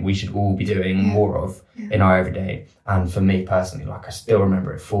everything I think we should all be doing more of in our everyday. And for me personally, like, I still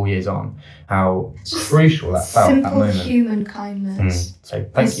remember it 4 years on, how crucial that felt at that moment. Simple human kindness. So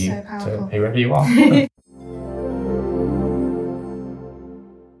thank you to whoever you are.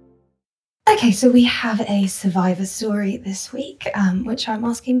 Okay, so we have a survivor story this week, which I'm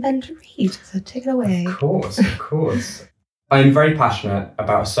asking Ben to read. So take it away. Of course. I'm very passionate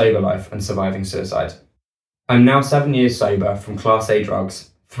about a sober life and surviving suicide. I'm now 7 years sober from Class A drugs,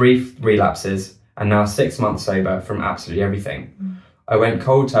 3 relapses, and now 6 months sober from absolutely everything. I went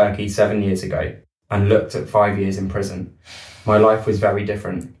cold turkey 7 years ago and looked at 5 years in prison. My life was very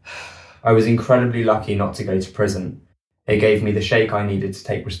different. I was incredibly lucky not to go to prison. It gave me the shake I needed to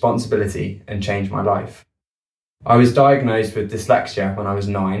take responsibility and change my life. I was diagnosed with dyslexia when I was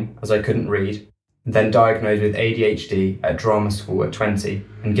 9, as I couldn't read, then diagnosed with ADHD at drama school at 20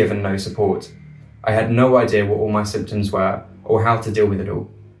 and given no support. I had no idea what all my symptoms were or how to deal with it all.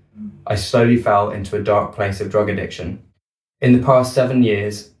 I slowly fell into a dark place of drug addiction. In the past 7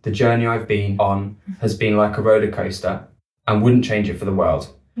 years, the journey I've been on has been like a roller coaster and wouldn't change it for the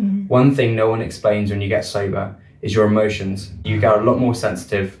world. One thing no one explains when you get sober is your emotions. You get a lot more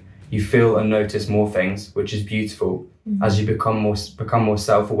sensitive, you feel and notice more things, which is beautiful as you become more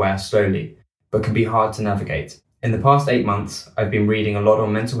self-aware slowly, but can be hard to navigate. In the past 8 months, I've been reading a lot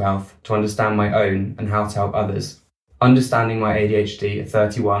on mental health to understand my own and how to help others. Understanding my ADHD at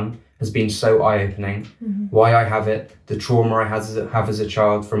 31 has been so eye-opening, why I have it, the trauma I have as a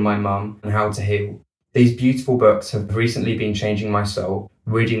child from my mum, and how to heal. These beautiful books have recently been changing my soul,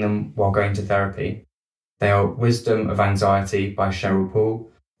 reading them while going to therapy. They are Wisdom of Anxiety by Cheryl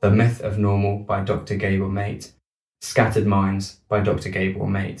Poole, The Myth of Normal by Dr. Gabor Mate, Scattered Minds by Dr. Gabor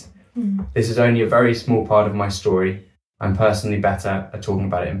Mate. This is only a very small part of my story. I'm personally better at talking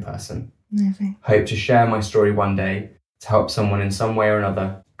about it in person. Amazing. Hope to share my story one day to help someone in some way or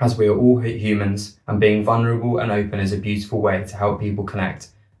another, as we are all humans, and being vulnerable and open is a beautiful way to help people connect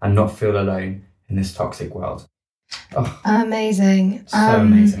and not feel alone in this toxic world. Oh, amazing. So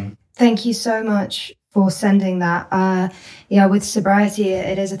amazing. Thank you so much for sending that. With sobriety,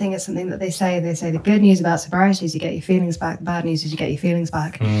 it is, I think it's something that they say the good news about sobriety is you get your feelings back. The bad news is you get your feelings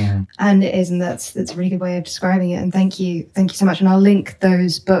back. And it is, and that's a really good way of describing it. And thank you so much. And I'll link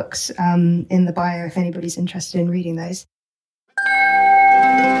those books in the bio if anybody's interested in reading those.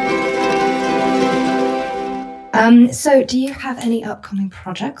 So do you have any upcoming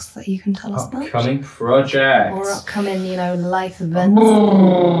projects that you can tell us about? Upcoming projects? Or upcoming, life events?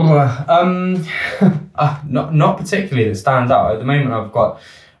 Not particularly that stand out. At the moment, I've got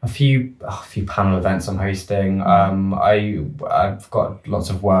a few panel events I'm hosting. I've got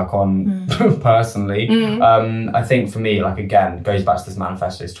lots of work on personally. I think for me, again, it goes back to this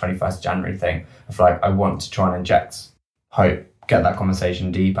manifesto, this 21st January thing. I feel like I want to try and inject hope, get that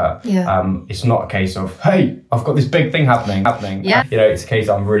conversation deeper. It's not a case of, hey, I've got this big thing happening. It's a case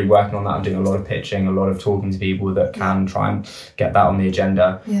I'm really working on that. I'm doing a lot of pitching, a lot of talking to people that can try and get that on the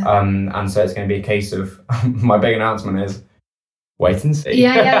agenda. And so it's going to be a case of my big announcement is wait and see.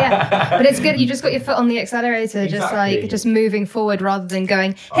 But it's good. You just got your foot on the accelerator, just moving forward rather than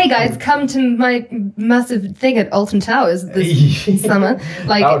going, hey guys, come to my massive thing at Alton Towers this summer.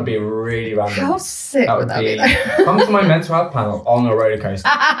 That would be really random. How sick would that be? Come to my mental health panel on a roller coaster.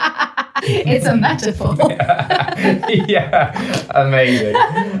 It's a metaphor. Amazing.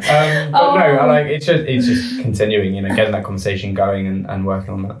 It's just continuing, getting that conversation going and working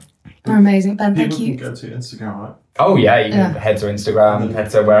on that. Amazing, Ben. Thank you. People can go to Instagram, right? Oh yeah, you can head to Instagram, head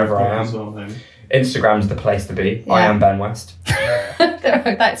to wherever I am. Instagram's the place to be. I am Ben West.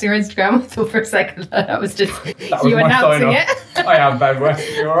 That's your Instagram. I thought for a second that was just that you announcing it. I am Ben West.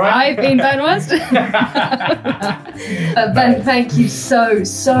 You all right? I've been Ben West. Ben, thank you so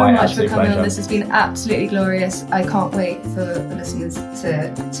much for coming on. This has been absolutely glorious. I can't wait for the listeners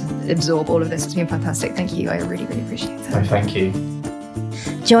to absorb all of this. It's been fantastic. Thank you. I really, really appreciate it. Oh, thank you.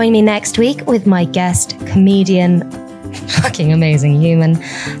 Join me next week with my guest, comedian, fucking amazing human,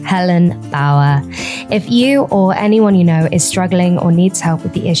 Helen Bauer. If you or anyone you know is struggling or needs help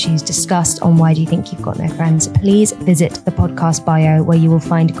with the issues discussed on Why Do You Think You've Got No Friends, please visit the podcast bio where you will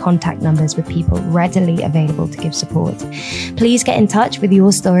find contact numbers with people readily available to give support. Please get in touch with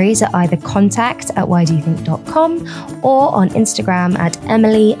your stories at either contact@whydoyouthink.com or on Instagram at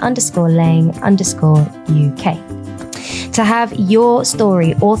Emily_Lang_UK. To have your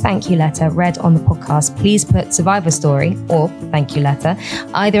story or thank you letter read on the podcast, please put survivor story or thank you letter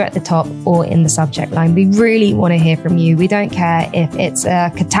either at the top or in the subject line. We really want to hear from you. We don't care if it's a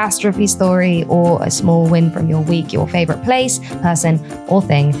catastrophe story or a small win from your week, your favorite place, person or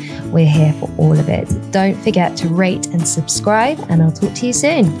thing. We're here for all of it. Don't forget to rate and subscribe, and I'll talk to you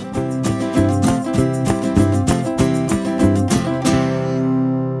soon.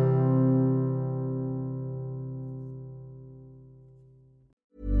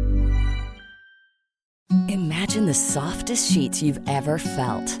 imagine the softest sheets you've ever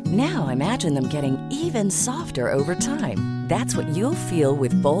felt. Now imagine them getting even softer over time. That's what you'll feel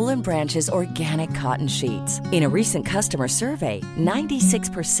with Boll & Branch's organic cotton sheets. In a recent customer survey,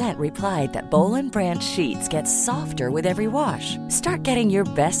 96% replied that Boll & Branch sheets get softer with every wash. Start getting your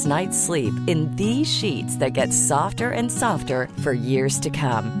best night's sleep in these sheets that get softer and softer for years to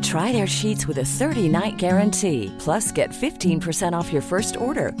come. Try their sheets with a 30-night guarantee. Plus, get 15% off your first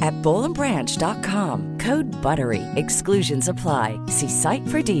order at bollandbranch.com. Code BUTTERY. Exclusions apply. See site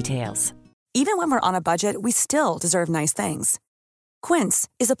for details. Even when we're on a budget, we still deserve nice things. Quince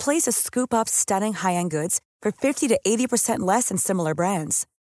is a place to scoop up stunning high-end goods for 50 to 80% less than similar brands.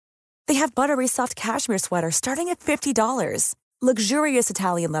 They have buttery soft cashmere sweaters starting at $50, luxurious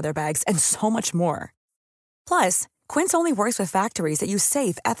Italian leather bags, and so much more. Plus, Quince only works with factories that use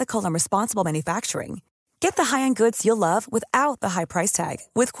safe, ethical, and responsible manufacturing. Get the high-end goods you'll love without the high price tag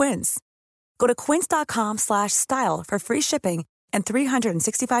with Quince. Go to quince.com/style for free shipping and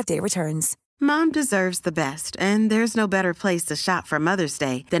 365-day returns. Mom deserves the best, and there's no better place to shop for Mother's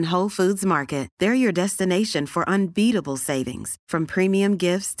Day than Whole Foods Market. They're your destination for unbeatable savings, from premium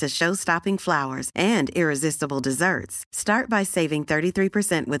gifts to show-stopping flowers and irresistible desserts. Start by saving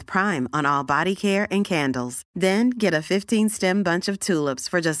 33% with Prime on all body care and candles. Then get a 15-stem bunch of tulips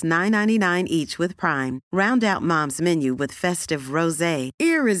for just $9.99 each with Prime. Round out Mom's menu with festive rosé,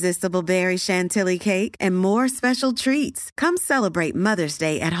 irresistible berry chantilly cake, and more special treats. Come celebrate Mother's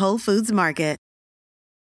Day at Whole Foods Market.